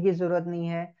देखने की जरूरत नहीं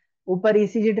है। ऊपर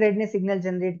ईसीजी ट्रेड ने सिग्नल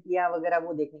जनरेट किया वगैरह,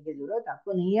 वो देखने की जरूरत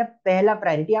आपको नहीं है। पहला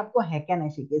प्रायोरिटी आपको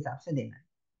हैकेनेशी के हिसाब से देना है।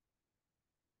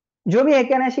 जो भी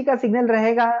हैकेनेशी का सिग्नल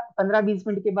रहेगा 15-20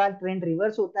 मिनट के बाद ट्रेंड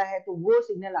रिवर्स होता है, तो वो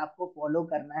सिग्नल आपको फॉलो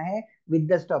करना है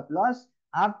विद द स्टॉप लॉस।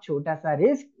 आप छोटा सा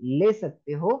रिस्क ले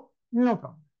सकते हो, नो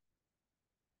प्रॉब्लम।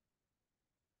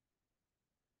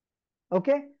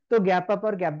 ओके, तो गैप अप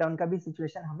और गैप डाउन का भी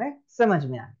सिचुएशन हमें समझ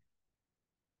में आ गया।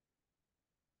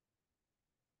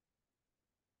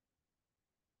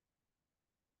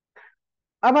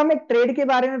 अब हम एक ट्रेड के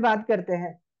बारे में बात करते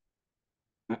हैं।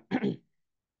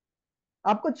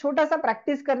 आपको छोटा सा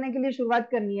प्रैक्टिस करने के लिए शुरुआत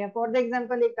करनी है। फॉर द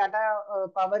एग्जांपल एक टाटा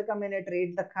पावर का मैंने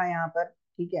ट्रेड रखा है यहाँ पर,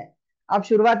 ठीक है। आप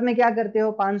शुरुआत में क्या करते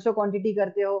हो, 500 क्वांटिटी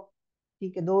करते हो,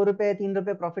 ठीक है, 2 रुपए 3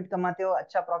 रुपए प्रॉफिट कमाते हो,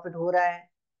 अच्छा प्रॉफिट हो रहा है।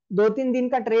 2-3 दिन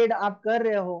का ट्रेड आप कर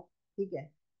रहे हो, ठीक है।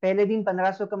 पहले दिन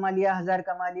 1,500 कमा लिया, 1,000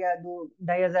 कमा लिया,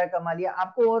 2-2,500 कमा लिया,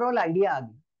 आपको ओवरऑल आइडिया आ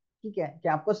गई, ठीक है, कि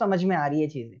आपको समझ में आ रही है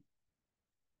चीजें।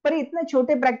 पर इतने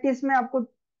छोटे प्रैक्टिस में आपको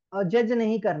जज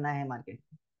नहीं करना है मार्केट,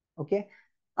 ओके।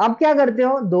 आप क्या करते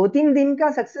हो, 2-3 दिन का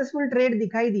सक्सेसफुल ट्रेड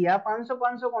दिखाई दिया, 500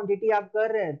 500 क्वांटिटी आप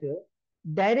कर रहे थे,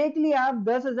 डायरेक्टली आप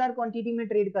 10,000 क्वांटिटी में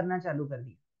ट्रेड करना चालू कर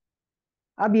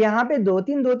दिया। अब यहाँ पे दो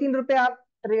तीन रुपए आप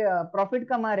प्रॉफिट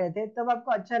कमा रहे थे, तब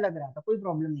आपको अच्छा लग रहा था, कोई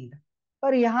प्रॉब्लम नहीं था।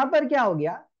 पर यहाँ पर क्या हो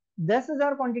गया,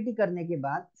 10,000 क्वांटिटी करने के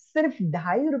बाद सिर्फ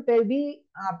 2.5 रुपए भी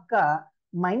आपका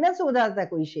माइनस हो जाता है,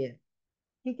 कोई शेयर,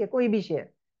 ठीक है, कोई भी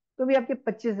शेयर, तो भी आपके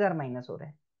 25,000 माइनस हो रहे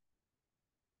हैं।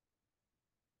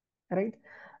 राइट,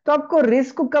 तो आपको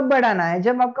रिस्क कब बढ़ाना है,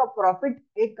 जब आपका प्रॉफिट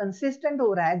एक कंसिस्टेंट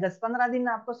हो रहा है, 10-15 दिन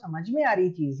आपको समझ में आ रही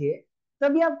चीज है,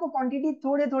 तभी आपको क्वांटिटी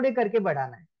थोड़े थोड़े करके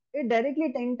बढ़ाना है। ये डायरेक्टली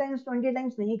 10 टाइम्स 20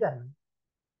 टाइम्स नहीं करना,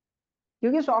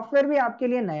 क्योंकि सॉफ्टवेयर भी आपके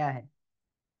लिए नया है।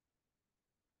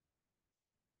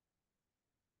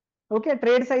 ओके,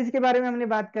 ट्रेड साइज के बारे में हमने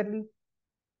बात कर ली।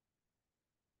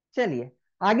 चलिए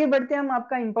आगे बढ़ते हैं हम,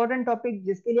 आपका इंपॉर्टेंट टॉपिक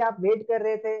जिसके लिए आप वेट कर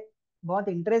रहे थे, बहुत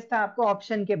इंटरेस्ट था आपको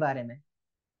ऑप्शन के बारे में।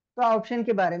 तो ऑप्शन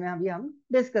के बारे में अभी हम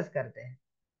डिस्कस करते हैं।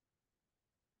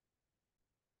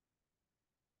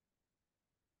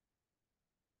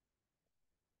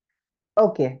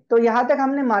 ओके, तो यहां तक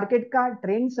हमने मार्केट का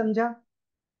ट्रेंड समझा।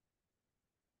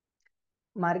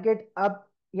 मार्केट अप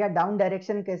या डाउन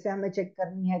डायरेक्शन कैसे हमें चेक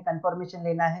करनी है, कंफर्मेशन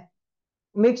लेना है।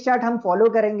 मिक्स चार्ट हम फॉलो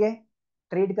करेंगे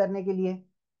ट्रेड करने के लिए।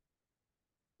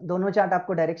 दोनों चार्ट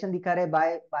आपको डायरेक्शन दिखा रहे हैं,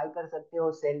 बाय बाय कर सकते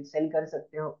हो, सेल सेल कर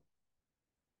सकते हो।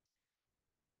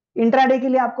 इंट्राडे के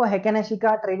लिए आपको हैकेनेशी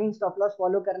का ट्रेडिंग स्टॉप लॉस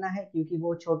फॉलो करना है, क्योंकि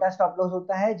वो छोटा स्टॉप लॉस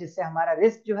होता है जिससे हमारा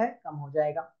रिस्क जो है कम हो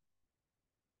जाएगा।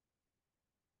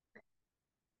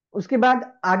 उसके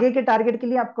बाद आगे के टारगेट के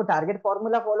लिए आपको टारगेट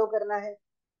फॉर्मूला फॉलो करना है।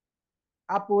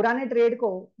 आप पुराने ट्रेड को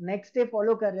नेक्स्ट डे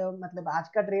फॉलो कर रहे हो, मतलब आज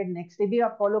का ट्रेड नेक्स्ट डे भी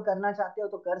आप फॉलो करना चाहते हो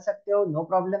तो कर सकते हो, नो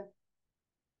प्रॉब्लम।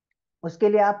 उसके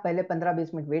लिए आप पहले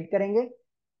 15-20 मिनट वेट करेंगे।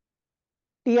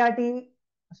 टीआरटी,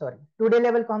 सॉरी, टुडे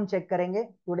लेवल को हम चेक करेंगे,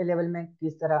 टुडे लेवल में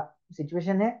किस तरह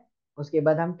सिचुएशन है। उसके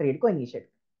बाद हम ट्रेड को इनिशिएट।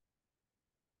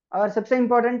 और सबसे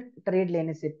इंपॉर्टेंट, ट्रेड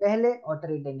लेने से पहले और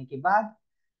ट्रेड लेने के बाद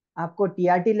आपको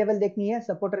टीआरटी लेवल देखनी है,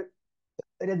 सपोर्ट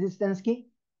रेजिस्टेंस की।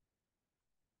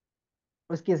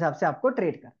 उसके हिसाब से आपको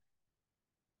ट्रेड कर।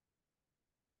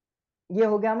 ये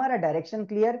हो गया हमारा डायरेक्शन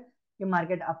क्लियर कि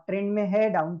मार्केट अप ट्रेंड में है,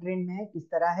 डाउन ट्रेंड में है, किस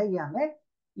तरह है, ये हमें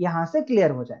यहां से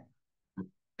क्लियर हो जाए।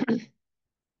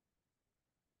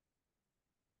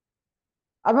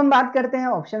 अब हम बात करते हैं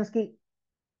ऑप्शंस की।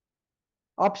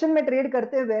 ऑप्शन में ट्रेड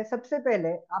करते हुए सबसे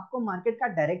पहले आपको मार्केट का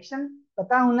डायरेक्शन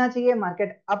पता होना चाहिए,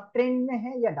 मार्केट अप ट्रेंड में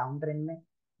है या डाउन ट्रेंड में।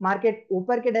 मार्केट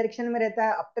ऊपर के डायरेक्शन में रहता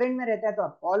है, अप ट्रेंड में रहता है, तो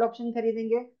आप कॉल ऑप्शन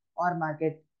खरीदेंगे। और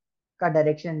मार्केट का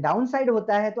डायरेक्शन डाउन साइड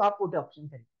होता है तो आप पुट ऑप्शन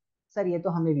खरीदेंगे। सर ये तो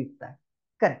हमें भी पता है,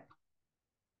 करेक्ट।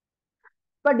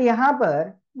 बट यहाँ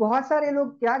पर बहुत सारे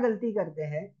लोग क्या गलती करते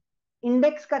हैं,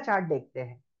 इंडेक्स का चार्ट देखते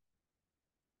हैं।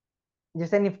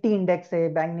 जैसे निफ्टी इंडेक्स है,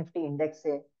 बैंक निफ्टी इंडेक्स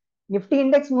है। निफ्टी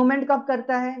इंडेक्स मूवमेंट कब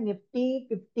करता है, निफ्टी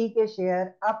 50 के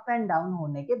शेयर अप एंड डाउन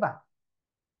होने के बाद।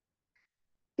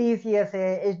 टीसीएस है,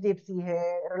 एचडीएफसी है,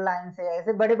 रिलायंस है,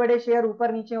 ऐसे बड़े बड़े शेयर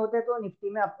ऊपर नीचे होते हैं तो निफ्टी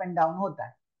में अप एंड डाउन होता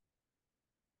है,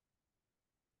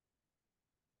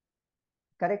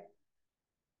 करेक्ट।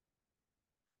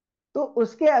 तो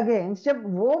उसके अगेंस्ट जब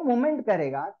वो मूवमेंट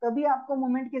करेगा तभी आपको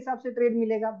मूवमेंट के हिसाब से ट्रेड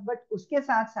मिलेगा। बट उसके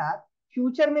साथ साथ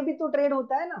फ्यूचर में भी तो ट्रेड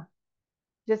होता है ना।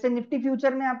 जैसे निफ्टी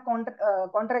फ्यूचर में आप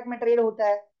कॉन्ट्रैक्ट में ट्रेड होता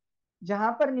है।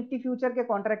 जहां पर निफ्टी फ्यूचर के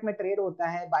कॉन्ट्रैक्ट में ट्रेड होता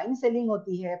है, बाइंग सेलिंग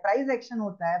होती है, प्राइस एक्शन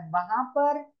होता है, वहां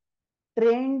पर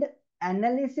ट्रेंड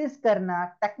एनालिसिस करना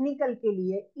टेक्निकल के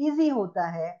लिए इजी होता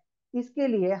है। इसके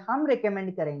लिए हम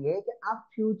रिकमेंड करेंगे कि आप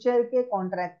फ्यूचर के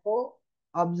कॉन्ट्रैक्ट को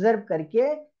ऑब्जर्व करके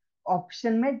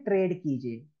ऑप्शन में ट्रेड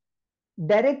कीजिए।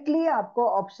 डायरेक्टली आपको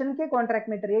ऑप्शन के कॉन्ट्रैक्ट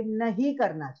में ट्रेड नहीं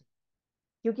करना चाहिए,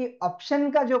 क्योंकि ऑप्शन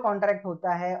का जो कॉन्ट्रैक्ट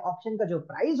होता है, ऑप्शन का जो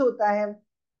प्राइस होता है,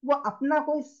 वो अपना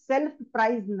कोई सेल्फ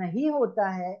प्राइस नहीं होता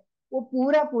है। वो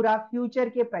पूरा पूरा फ्यूचर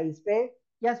के प्राइस पे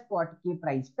या स्पॉट के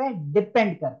प्राइस पे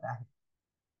डिपेंड करता है।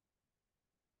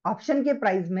 ऑप्शन के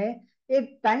प्राइस में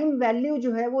एक टाइम वैल्यू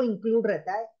जो है वो इंक्लूड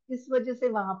रहता है, इस वजह से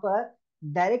वहां पर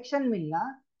डायरेक्शन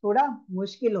मिलना थोड़ा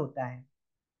मुश्किल होता है,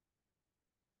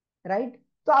 राइट।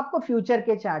 तो आपको फ्यूचर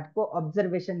के चार्ट को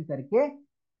ऑब्जर्वेशन करके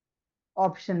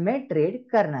ऑप्शन में ट्रेड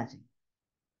करना चाहिए।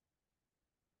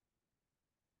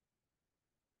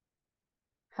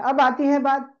 अब आती है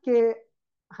बात कि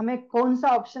हमें कौन सा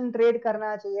ऑप्शन ट्रेड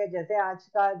करना चाहिए। जैसे आज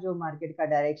का जो मार्केट का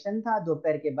डायरेक्शन था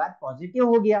दोपहर के बाद पॉजिटिव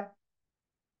हो गया।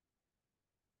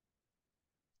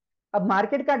 अब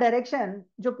मार्केट का डायरेक्शन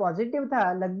जो पॉजिटिव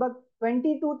था, लगभग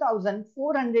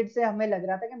 22,400 से हमें लग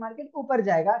रहा था कि मार्केट ऊपर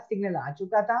जाएगा, सिग्नल आ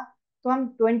चुका था। तो हम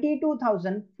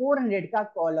 22,400 का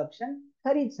कॉल ऑप्शन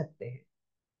खरीद सकते हैं।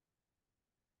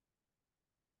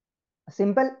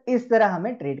 सिंपल इस तरह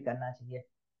हमें ट्रेड करना चाहिए।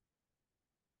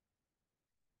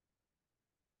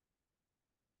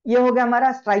 ये हो गया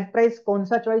हमारा स्ट्राइक प्राइस कौन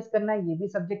सा चॉइस करना है, ये भी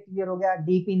सब्जेक्ट क्लियर हो गया।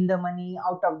 Deep in the money,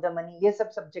 out of the money, ये सब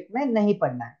सब्जेक्ट में नहीं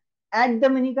पढ़ना है। एट द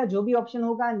मनी का जो भी ऑप्शन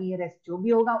होगा, नियरेस्ट जो भी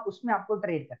होगा, उसमें आपको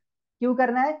ट्रेड करना। क्यों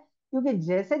करना है, क्योंकि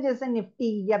जैसे जैसे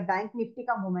निफ्टी या बैंक निफ्टी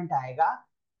का मूवमेंट आएगा,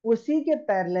 उसी के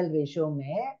पैरेलल रेशियो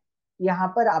में यहाँ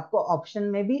पर आपको ऑप्शन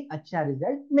में भी अच्छा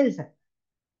रिजल्ट मिल सकता है।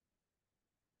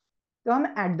 तो हम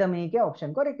एट द मनी के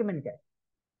ऑप्शन को रिकमेंड करें।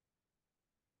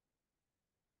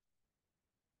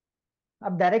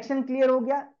 अब डायरेक्शन क्लियर हो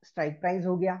गया, स्ट्राइक प्राइस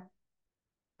हो गया।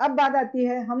 अब बात आती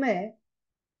है हमें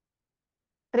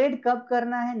ट्रेड कब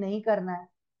करना है, नहीं करना है।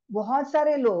 बहुत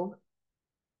सारे लोग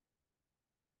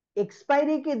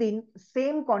एक्सपायरी के दिन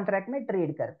सेम कॉन्ट्रैक्ट में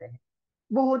ट्रेड करते हैं।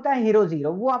 वो होता है हीरो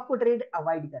जीरो, वो आपको ट्रेड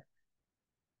अवॉइड कर।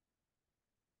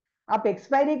 आप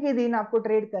एक्सपायरी के दिन आपको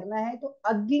ट्रेड करना है तो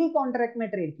अगली कॉन्ट्रैक्ट में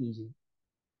ट्रेड कीजिए।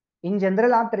 इन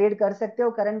जनरल आप ट्रेड कर सकते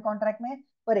हो करंट कॉन्ट्रैक्ट में,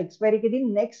 पर एक्सपायरी के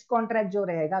दिन नेक्स्ट कॉन्ट्रैक्ट जो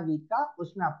रहेगा वीक का,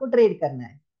 उसमें आपको ट्रेड करना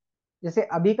है। जैसे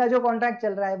अभी का जो कॉन्ट्रैक्ट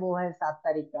चल रहा है वो है 7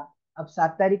 तारीख का। अब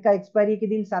 7 तारीख का एक्सपायरी के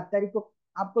दिन 7 तारीख को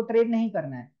आपको ट्रेड नहीं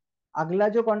करना है। अगला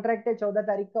जो कॉन्ट्रैक्ट है 14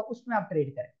 तारीख का, उसमें आप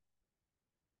ट्रेड करें।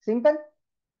 सिंपल।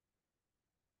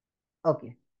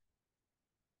 ओके।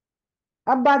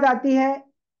 अब बात आती है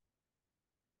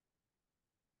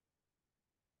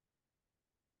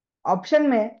ऑप्शन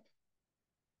में।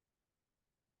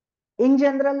 इन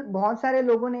जनरल बहुत सारे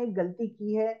लोगों ने एक गलती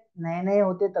की है, नए नए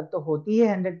होते तब तो होती है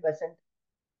 100%।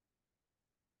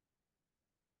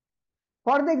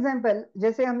 फॉर द एग्जाम्पल,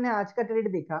 जैसे हमने आज का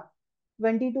ट्रेड देखा,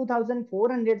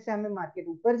 22,400 से हमें मार्केट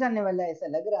ऊपर जाने वाला है ऐसा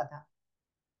लग रहा था,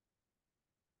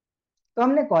 तो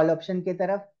हमने कॉल ऑप्शन की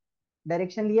तरफ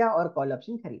डायरेक्शन लिया और कॉल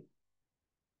ऑप्शन खरीदा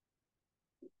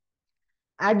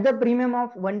at the premium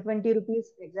of 120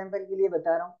 rupees. Example के लिए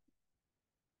बता रहा हूँ,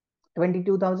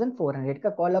 22,400 का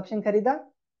कॉल ऑप्शन खरीदा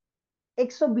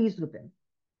 120 रुपए।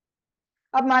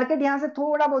 अब मार्केट यहां से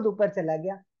थोड़ा बहुत ऊपर चला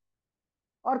गया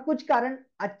और कुछ कारण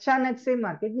अचानक से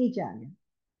मार्केट नीचे आ गया,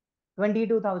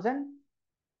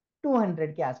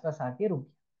 22,200 के आसपास आके रुक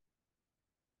गया।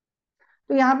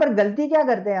 तो यहां पर गलती क्या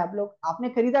करते हैं आप लोग, आपने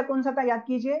खरीदा कौन सा था याद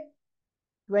कीजिए,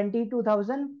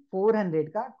 22,400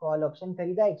 का कॉल ऑप्शन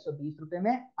खरीदा 120 रुपए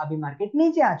में। अभी मार्केट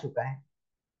नीचे आ चुका है,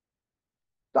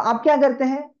 तो आप क्या करते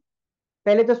हैं,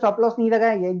 पहले तो स्टॉप लॉस नहीं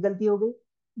लगाया, ये एक गलती हो गई।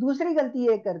 दूसरी गलती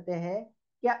ये करते हैं,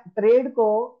 क्या ट्रेड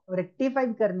को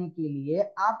रेक्टिफाई करने के लिए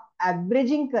आप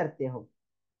एवरेजिंग करते हो।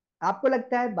 आपको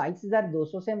लगता है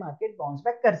 22,200 से मार्केट बाउंस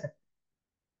बैक कर सकते,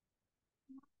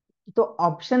 तो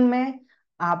ऑप्शन में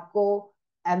आपको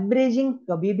एवरेजिंग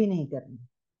कभी भी नहीं करनी।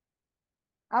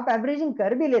 आप एवरेजिंग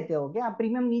कर भी लेते हो क्या,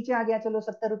 प्रीमियम नीचे आ गया, चलो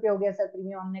 70 रुपए हो गया सर,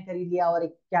 प्रीमियम हमने खरीद लिया और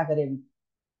क्या करें अभी।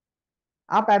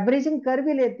 आप एवरेजिंग कर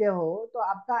भी लेते हो तो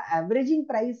आपका एवरेजिंग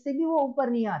प्राइस से भी वो ऊपर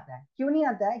नहीं आता है। क्यों नहीं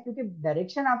आता है, क्योंकि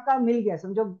डायरेक्शन आपका मिल गया,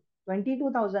 समझो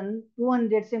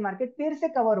 22,200 से मार्केट फिर से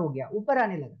कवर हो गया, ऊपर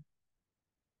आने लगा,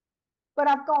 पर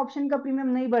आपका ऑप्शन का प्रीमियम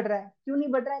नहीं बढ़ रहा है। क्यों नहीं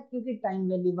बढ़ रहा है, क्योंकि टाइम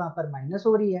वैल्यू वहां पर माइनस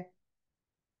हो रही है,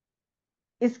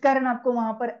 इस कारण आपको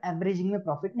वहां पर एवरेजिंग में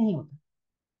प्रॉफिट नहीं होता।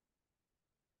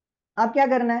 आप क्या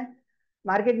करना है,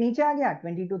 मार्केट नीचे आ गया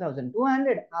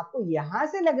 22,200, आपको यहां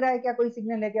से लग रहा है क्या कोई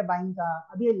सिग्नल है क्या बाइंग का,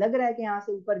 अभी ये लग रहा है कि यहाँ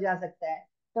से ऊपर जा सकता है,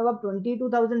 तब आप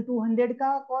 22,200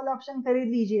 का कॉल ऑप्शन खरीद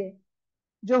लीजिए।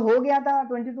 जो हो गया था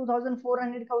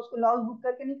 22,400 का, उसको लॉस बुक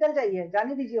करके निकल जाइए,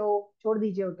 जाने दीजिए, वो छोड़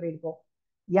दीजिए वो ट्रेड को।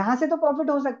 यहां से तो प्रॉफिट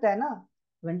हो सकता है ना,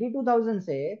 22,000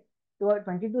 से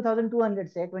 22,200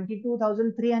 से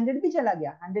 22,300 भी चला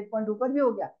गया, 100 पॉइंट ऊपर भी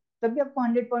हो गया, तब भी आपको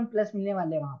 100 पॉइंट प्लस मिलने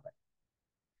वाले हैं वहां पर।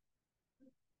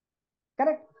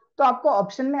 करेक्ट। तो आपको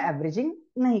ऑप्शन में एवरेजिंग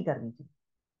नहीं करनी थी।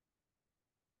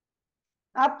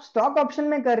 आप स्टॉक ऑप्शन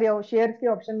में कर रहे हो, शेयर के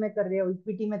ऑप्शन में कर रहे हो,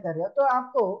 इक्विटी में कर रहे हो, तो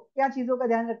आपको क्या चीजों का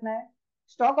ध्यान रखना है।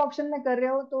 स्टॉक ऑप्शन में कर रहे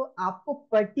हो तो आपको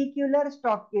पर्टिकुलर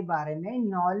स्टॉक के बारे में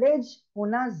नॉलेज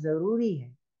होना जरूरी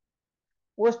है।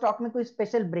 वो स्टॉक में कोई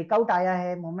स्पेशल ब्रेकआउट आया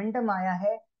है, मोमेंटम आया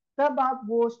है, तब आप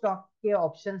वो स्टॉक के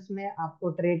ऑप्शंस में आपको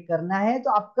ट्रेड करना है,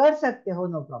 तो आप कर सकते हो,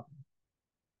 नो प्रॉब्लम।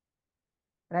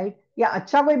 राइट, या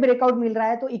अच्छा कोई ब्रेकआउट मिल रहा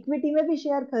है तो इक्विटी में भी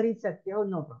शेयर खरीद सकते हो,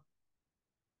 नो प्रॉब्लम।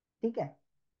 ठीक है,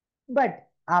 बट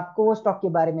आपको वो स्टॉक के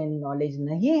बारे में नॉलेज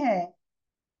नहीं है,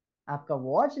 आपका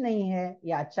वॉच नहीं है,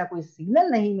 या अच्छा कोई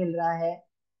सिग्नल नहीं मिल रहा है,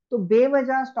 तो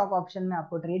बेवजह स्टॉक ऑप्शन में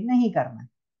आपको ट्रेड नहीं करना है।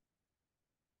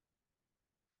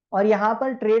 और यहाँ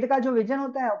पर ट्रेड का जो विजन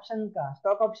होता है ऑप्शन का,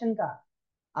 स्टॉक ऑप्शन का,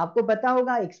 आपको पता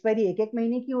होगा एक्सपायरी एक एक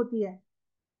महीने की होती है,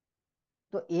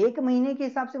 तो एक महीने के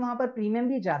हिसाब से वहां पर प्रीमियम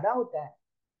भी ज्यादा होता है।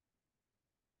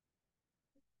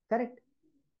 करेक्ट।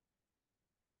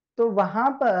 तो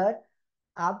वहां पर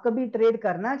आप कभी ट्रेड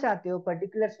करना चाहते हो,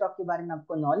 पर्टिकुलर स्टॉक के बारे में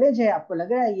आपको नॉलेज है, आपको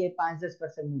लग रहा है ये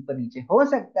 5-10% ऊपर नीचे हो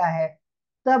सकता है,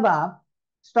 तब आप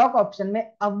स्टॉक ऑप्शन में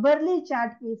अवरली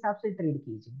चार्ट के हिसाब से ट्रेड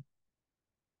कीजिए,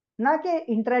 ना कि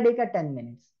इंट्राडे का 10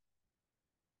 मिनट्स।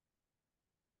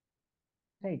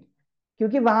 राइट,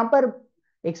 क्योंकि वहां पर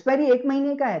एक्सपायरी एक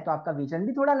महीने का है, तो आपका विजन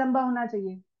भी थोड़ा लंबा होना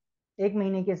चाहिए एक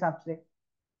महीने के हिसाब से,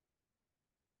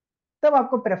 तब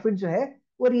आपको प्रॉफिट जो है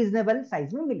वो रीजनेबल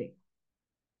साइज में मिलेगा।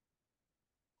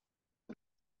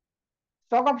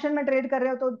 स्टॉक ऑप्शन में ट्रेड कर रहे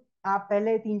हो तो आप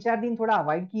पहले 3-4 दिन थोड़ा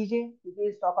अवॉइड कीजिए,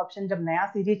 क्योंकि स्टॉक ऑप्शन जब नया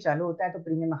सीरीज चालू होता है तो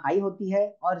प्रीमियम हाई होती है,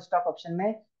 और स्टॉक ऑप्शन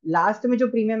में लास्ट में जो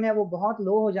प्रीमियम है वो बहुत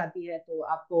लो हो जाती है, तो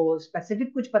आपको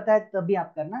स्पेसिफिक कुछ पता है तभी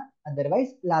आप करना,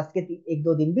 अदरवाइज लास्ट के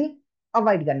 1-2 दिन भी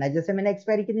अवॉइड करना है। जैसे मैंने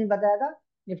एक्सपायरी के दिन बताया था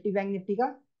निफ्टी बैंक निफ्टी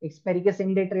का, एक्सपायरी के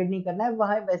सेम डे ट्रेड नहीं करना है,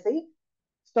 वहां वैसे ही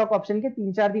स्टॉक ऑप्शन के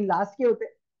 3-4 दिन लास्ट के होते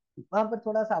हैं, वहां पर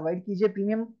थोड़ा सा अवॉइड कीजिए,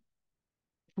 प्रीमियम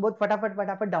बहुत फटाफट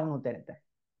फटाफट डाउन होते रहता है।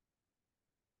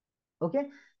 ओके,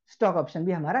 स्टॉक ऑप्शन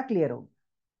भी हमारा क्लियर हो।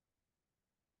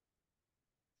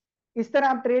 इस तरह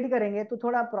आप ट्रेड करेंगे तो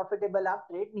थोड़ा प्रॉफिटेबल आप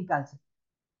ट्रेड निकाल सकते।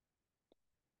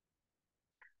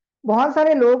 बहुत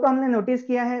सारे लोगों को हमने नोटिस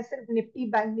किया है सिर्फ निफ्टी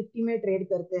बैंक निफ्टी में ट्रेड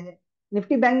करते हैं।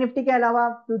 निफ्टी बैंक निफ्टी के अलावा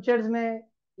फ्यूचर्स में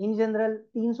इन जनरल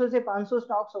 300 से 500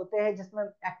 स्टॉक्स होते हैं जिसमें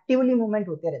एक्टिवली मूवमेंट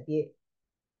होते रहती है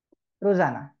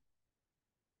रोजाना।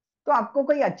 तो आपको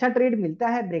कोई अच्छा ट्रेड मिलता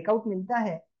है, ब्रेकआउट मिलता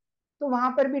है, तो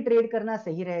वहां पर भी ट्रेड करना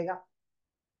सही रहेगा।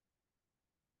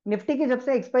 निफ्टी की जब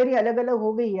से एक्सपायरी अलग अलग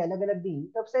हो गई है, अलग अलग दिन,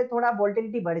 तब से थोड़ा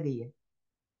वोल्टिलिटी बढ़ गई है।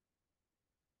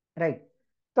 राइट,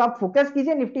 तो आप फोकस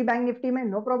कीजिए निफ्टी बैंक निफ्टी में,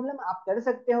 नो प्रॉब्लम, आप कर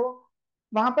सकते हो।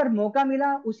 वहां पर मौका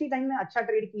मिला उसी टाइम में अच्छा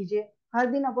ट्रेड कीजिए। हर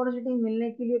दिन अपॉर्चुनिटी मिलने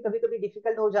के लिए कभी कभी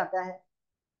डिफिकल्ट हो जाता है।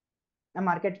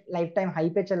 मार्केट लाइफ टाइम हाई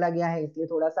पे चला गया है, इसलिए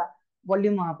थोड़ा सा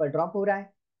वॉल्यूम वहां पर ड्रॉप हो रहा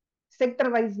है। सेक्टर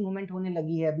वाइज मूवमेंट होने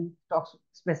लगी है अभी स्टॉक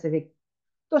स्पेसिफिक,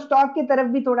 तो स्टॉक की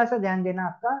तरफ भी थोड़ा सा ध्यान देना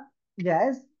आपका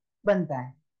जायज बनता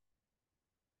है।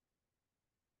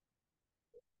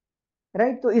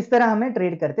 राइट, तो इस तरह हमें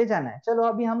ट्रेड करते जाना है। चलो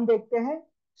अभी हम देखते हैं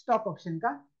स्टॉक ऑप्शन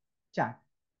का चार्ट।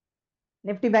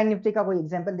 निफ्टी बैंक निफ्टी का कोई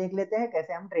एग्जांपल देख लेते हैं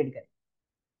कैसे हम ट्रेड करें।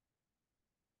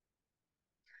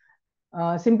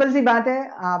 सिंपल सी बात है,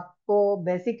 आपको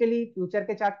बेसिकली फ्यूचर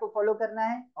के चार्ट को फॉलो करना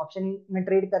है ऑप्शन में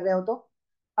ट्रेड कर रहे हो तो।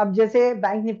 अब जैसे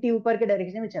बैंक निफ्टी ऊपर के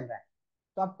डायरेक्शन में चल रहा है,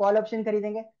 तो आप कॉल ऑप्शन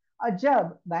खरीदेंगे। और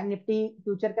जब बैंक निफ्टी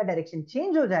फ्यूचर का डायरेक्शन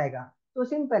चेंज हो जाएगा, तो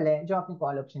सिंपल है, जो आपने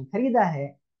कॉल ऑप्शन खरीदा है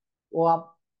वो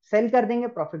आप सेल कर देंगे,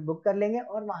 प्रॉफिट बुक कर लेंगे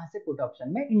और वहां से पुट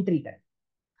ऑप्शन में एंट्री करें।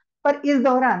 पर इस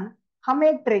दौरान हमें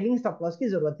एक ट्रेलिंग स्टॉप लॉस की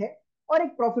जरूरत है और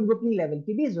एक प्रॉफिट बुकिंग लेवल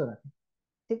की भी जरूरत है।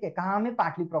 ठीक है, कहाँ हमें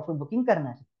पार्टली प्रॉफिट बुकिंग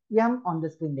करना चाहिए, ये हम ऑन द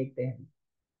स्क्रीन देखते हैं।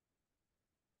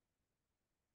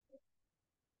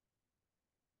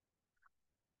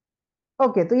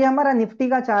 ओके, तो ये हमारा निफ्टी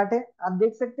का चार्ट है। आप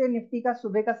देख सकते हैं निफ्टी का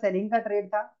सुबह का सेलिंग का ट्रेड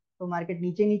था, तो मार्केट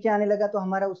नीचे नीचे आने लगा, तो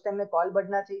हमारा उस टाइम में कॉल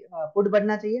बढ़ना चाहिए, पुट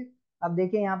बढ़ना चाहिए। अब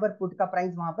देखिए यहाँ पर पुट का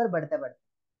प्राइस वहां पर बढ़ते बढ़ते,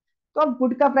 तो अब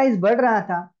पुट का प्राइस बढ़ रहा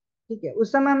था। ठीक है,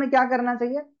 उस समय हमें क्या करना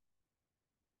चाहिए,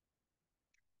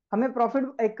 हमें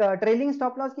प्रॉफिट एक ट्रेलिंग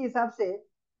स्टॉप लॉस के हिसाब से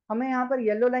हमें यहाँ पर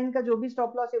येलो लाइन का जो भी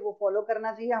स्टॉप लॉस है वो फॉलो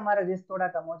करना चाहिए, हमारा रिस्क थोड़ा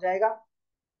कम हो जाएगा।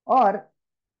 और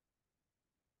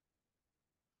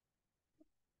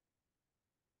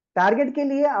टारगेट के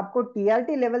लिए आपको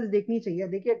टीआरटी लेवल्स देखनी चाहिए।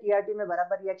 देखिए टीआरटी में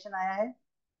बराबर रिएक्शन आया है।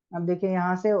 अब देखिए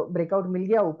यहाँ से ब्रेकआउट मिल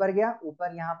गया, ऊपर गया,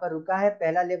 ऊपर यहाँ पर रुका है।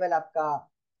 पहला लेवल आपका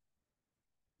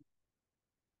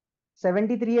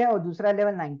 73 है और दूसरा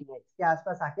लेवल 90 है, इसके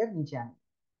आसपास आकर नीचे आने।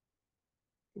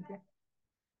 ठीक है,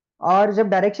 और जब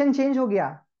डायरेक्शन चेंज हो गया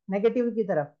नेगेटिव की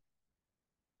तरफ,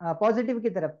 पॉजिटिव की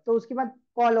तरफ, तो उसके बाद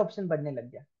कॉल ऑप्शन बढ़ने लग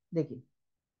गया। देखिए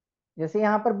जैसे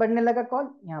यहाँ पर बढ़ने लगा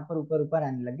कॉल, यहाँ पर ऊपर ऊपर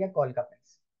आने लग गया कॉल का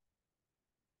प्राइस।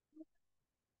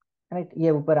 राइट,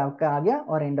 ये ऊपर आपका आ गया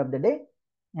और एंड ऑफ द डे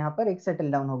यहाँ पर एक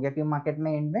सेटल डाउन हो गया, क्योंकि मार्केट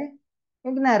में एंड में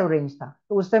एक नैरो रेंज था।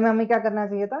 तो उस समय हमें क्या करना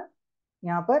चाहिए था,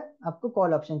 यहाँ पर आपको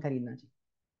कॉल ऑप्शन खरीदना चाहिए।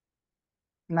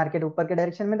 मार्केट ऊपर के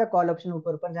डायरेक्शन में था, कॉल ऑप्शन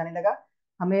ऊपर ऊपर जाने लगा,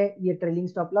 हमें ये ट्रेलिंग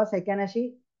स्टॉप लॉस है क्या नशी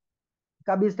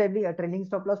का भी stably trailing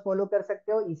stop loss follow कर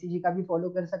सकते हो, ईसीजी का भी फॉलो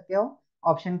कर सकते हो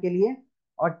ऑप्शन के लिए।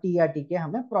 और टीआरटी के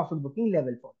हमें प्रॉफिट बुकिंग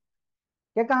लेवल फॉलो,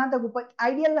 या कहाँ तक ऊपर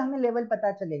आइडियल हमें लेवल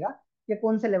पता चलेगा कि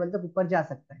कौन से लेवल तक ऊपर जा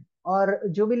सकता है। और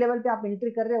जो भी लेवल पे आप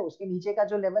एंट्री कर रहे हो उसके नीचे का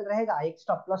जो लेवल रहेगा, एक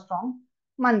स्टॉप लॉस स्ट्रॉन्ग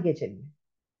मान के चलिए।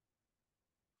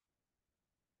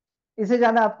 इससे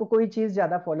ज्यादा आपको कोई चीज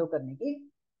ज्यादा फॉलो करने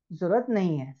की जरूरत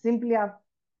नहीं है, सिंपली आप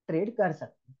ट्रेड कर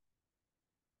सकते हैं।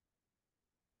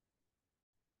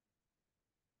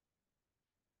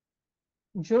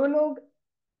 जो लोग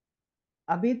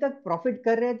अभी तक प्रॉफिट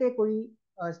कर रहे थे कोई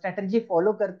स्ट्रेटजी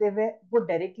फॉलो करते हुए, वो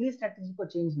डायरेक्टली स्ट्रेटजी को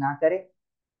चेंज ना करे।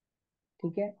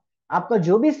 ठीक है, आपका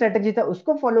जो भी स्ट्रेटजी था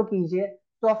उसको फॉलो कीजिए,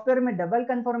 सॉफ्टवेयर में डबल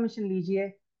कंफर्मेशन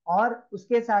लीजिए, और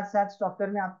उसके साथ साथ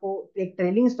सॉफ्टवेयर में आपको एक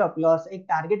ट्रेलिंग स्टॉप लॉस, एक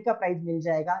टारगेट का प्राइस मिल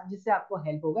जाएगा, जिससे आपको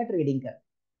हेल्प होगा ट्रेडिंग कर,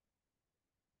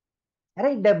 है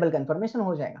राइट, डबल कंफर्मेशन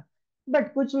हो जाएगा।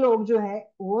 बट कुछ लोग जो है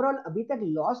ओवरऑल अभी तक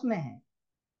लॉस में है,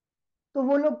 तो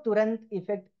वो लोग तुरंत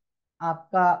इफेक्ट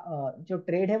आपका जो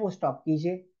ट्रेड है वो स्टॉप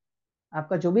कीजिए।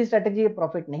 आपका जो भी स्ट्रेटेजी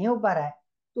प्रॉफिट नहीं हो पा रहा है,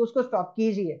 तो उसको स्टॉप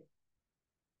कीजिए।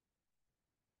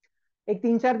 एक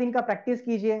 3-4 दिन का प्रैक्टिस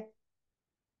कीजिए,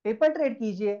 पेपर ट्रेड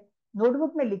कीजिए,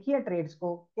 नोटबुक में लिखिए ट्रेड्स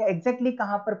को, कि एग्जैक्टली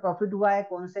कहाँ पर प्रॉफिट हुआ है,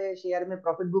 कौन से शेयर में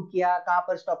प्रॉफिट बुक किया, कहाँ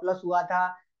पर स्टॉप लॉस हुआ था,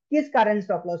 किस कारण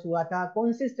स्टॉप लॉस हुआ था,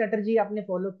 कौन सी स्ट्रेटजी आपने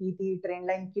फॉलो की थी, ट्रेंड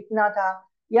लाइन कितना था,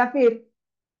 या फिर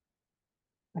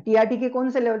टीआरटी के कौन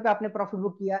से लेवल पे आपने प्रॉफिट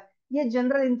बुक किया। ये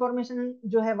जनरल इंफॉर्मेशन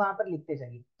जो है वहां पर लिखते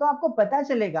जाइए, तो आपको पता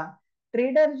चलेगा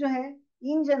ट्रेडर जो है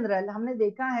इन जनरल हमने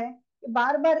देखा है कि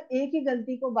बार बार एक ही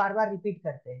गलती को बार बार रिपीट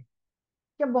करते हैं।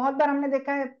 क्या बहुत बार हमने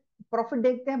देखा है प्रॉफिट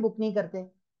देखते हैं बुक नहीं करते।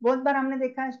 बहुत बार हमने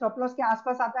देखा है स्टॉप लॉस के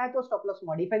आसपास आता है तो स्टॉप लॉस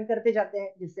मॉडिफाई करते जाते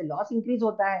हैं जिससे लॉस इंक्रीज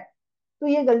होता है। तो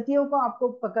ये गलतियों को आपको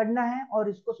पकड़ना है और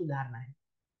इसको सुधारना है।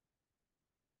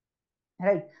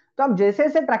 राइट। तो आप जैसे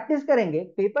जैसे प्रैक्टिस करेंगे,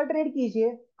 पेपर ट्रेड कीजिए,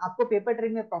 आपको पेपर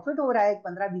ट्रेड में प्रॉफिट हो रहा है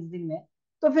 15-20 दिन में,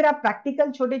 तो फिर आप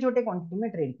प्रैक्टिकल छोटे छोटे क्वांटिटी में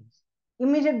ट्रेड कीजिए,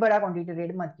 इमीडिएट बड़ा क्वांटिटी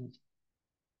ट्रेड मत कीजिए।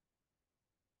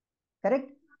 करेक्ट।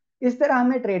 इस तरह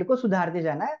हमें ट्रेड को सुधारते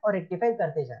जाना है और रेक्टिफाई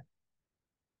करते जाना है।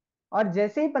 और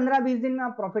जैसे ही 15-20 दिन में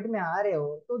आप प्रॉफिट में आ रहे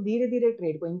हो तो धीरे धीरे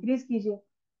ट्रेड को इंक्रीज कीजिए,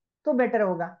 तो बेटर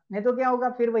होगा। नहीं तो क्या होगा,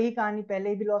 फिर वही कहानी,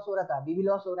 पहले भी लॉस हो रहा था अभी भी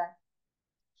लॉस हो रहा है।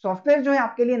 सॉफ्टवेयर जो है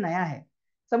आपके लिए नया है,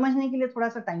 समझने के लिए थोड़ा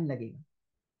सा टाइम लगेगा।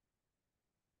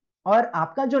 और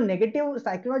आपका जो नेगेटिव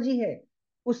साइकोलॉजी है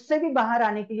उससे भी बाहर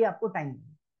आने के लिए आपको टाइम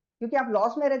लगेगा, क्योंकि आप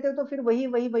लॉस में रहते हो तो फिर वही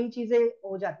वही वही चीजें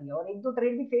हो जाती है, और एक दो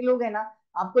ट्रेड भी फेल हो गए ना,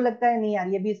 आपको लगता है नहीं यार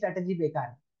ये भी स्ट्रेटेजी बेकार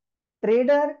है।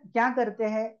 ट्रेडर क्या करते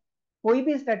हैं, कोई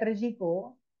भी स्ट्रेटेजी को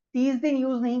 30 दिन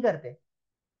यूज नहीं करते,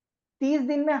 30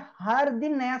 दिन में हर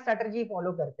दिन नया स्ट्रेटेजी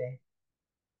फॉलो करते हैं।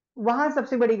 वहां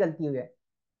सबसे बड़ी गलती हुई है।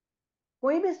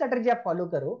 कोई भी स्ट्रेटेजी आप फॉलो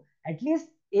करो, एटलीस्ट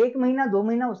 1 महीना 2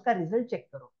 महीना उसका रिजल्ट चेक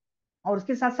करो, और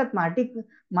उसके साथ साथ मार्केट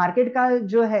मार्केट का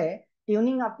जो है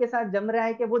ट्यूनिंग आपके साथ जम रहा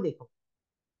है कि वो देखो।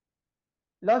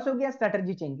 लॉस हो गया,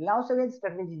 स्ट्रेटजी चेंज, लॉस हो गया,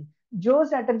 स्ट्रेटजी चेंज। जो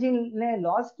स्ट्रेटजी ने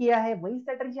लॉस किया है वही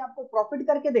स्ट्रेटजी आपको प्रॉफिट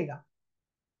करके देगा,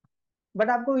 बट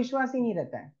आपको विश्वास ही नहीं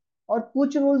रहता है, और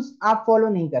कुछ रूल्स आप फॉलो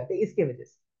नहीं करते इसके वजह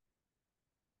से।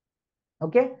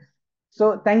 Okay.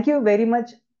 So thank you very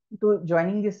much to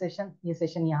joining this session. ये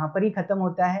सेशन यहाँ पर ही खत्म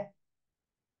होता है।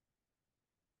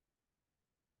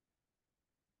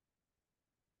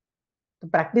 तो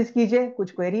प्रैक्टिस कीजिए,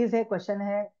 कुछ क्वेरीज है, क्वेश्चन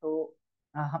है तो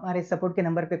हमारे सपोर्ट के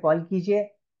नंबर पे कॉल कीजिए।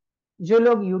 जो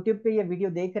लोग यूट्यूब पे ये वीडियो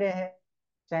देख रहे हैं,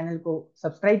 चैनल को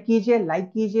सब्सक्राइब कीजिए, लाइक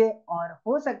कीजिए, और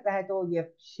हो सकता है तो ये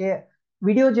शेयर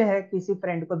वीडियो जो है किसी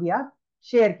फ्रेंड को भी आप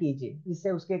शेयर कीजिए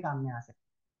जिससे उसके काम में आ सके।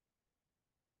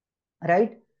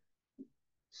 Right.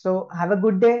 So have a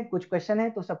good day. कुछ क्वेश्चन है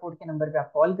तो सपोर्ट के नंबर पे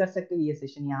आप कॉल कर सकते हो। ये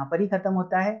सेशन यहाँ पर ही खत्म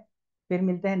होता है, फिर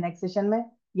मिलते हैं नेक्स्ट सेशन में।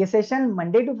 ये session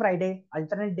Monday to Friday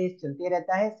alternate days चलते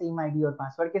रहता है, सेम आईडी और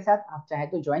पासवर्ड के साथ। आप चाहे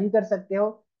तो ज्वाइन कर सकते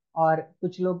हो, और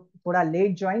कुछ लोग थोड़ा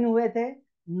लेट ज्वाइन हुए थे,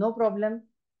 नो प्रॉब्लम।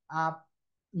 आप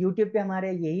यूट्यूब पे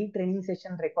हमारे यही ट्रेनिंग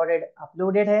सेशन रिकॉर्डेड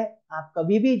अपलोडेड है, आप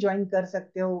कभी भी ज्वाइन कर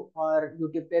सकते हो और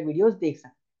यूट्यूब पे वीडियोस देख सकते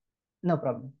हो, नो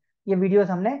प्रॉब्लम। ये वीडियोस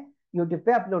हमने यूट्यूब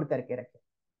पे अपलोड करके रखे।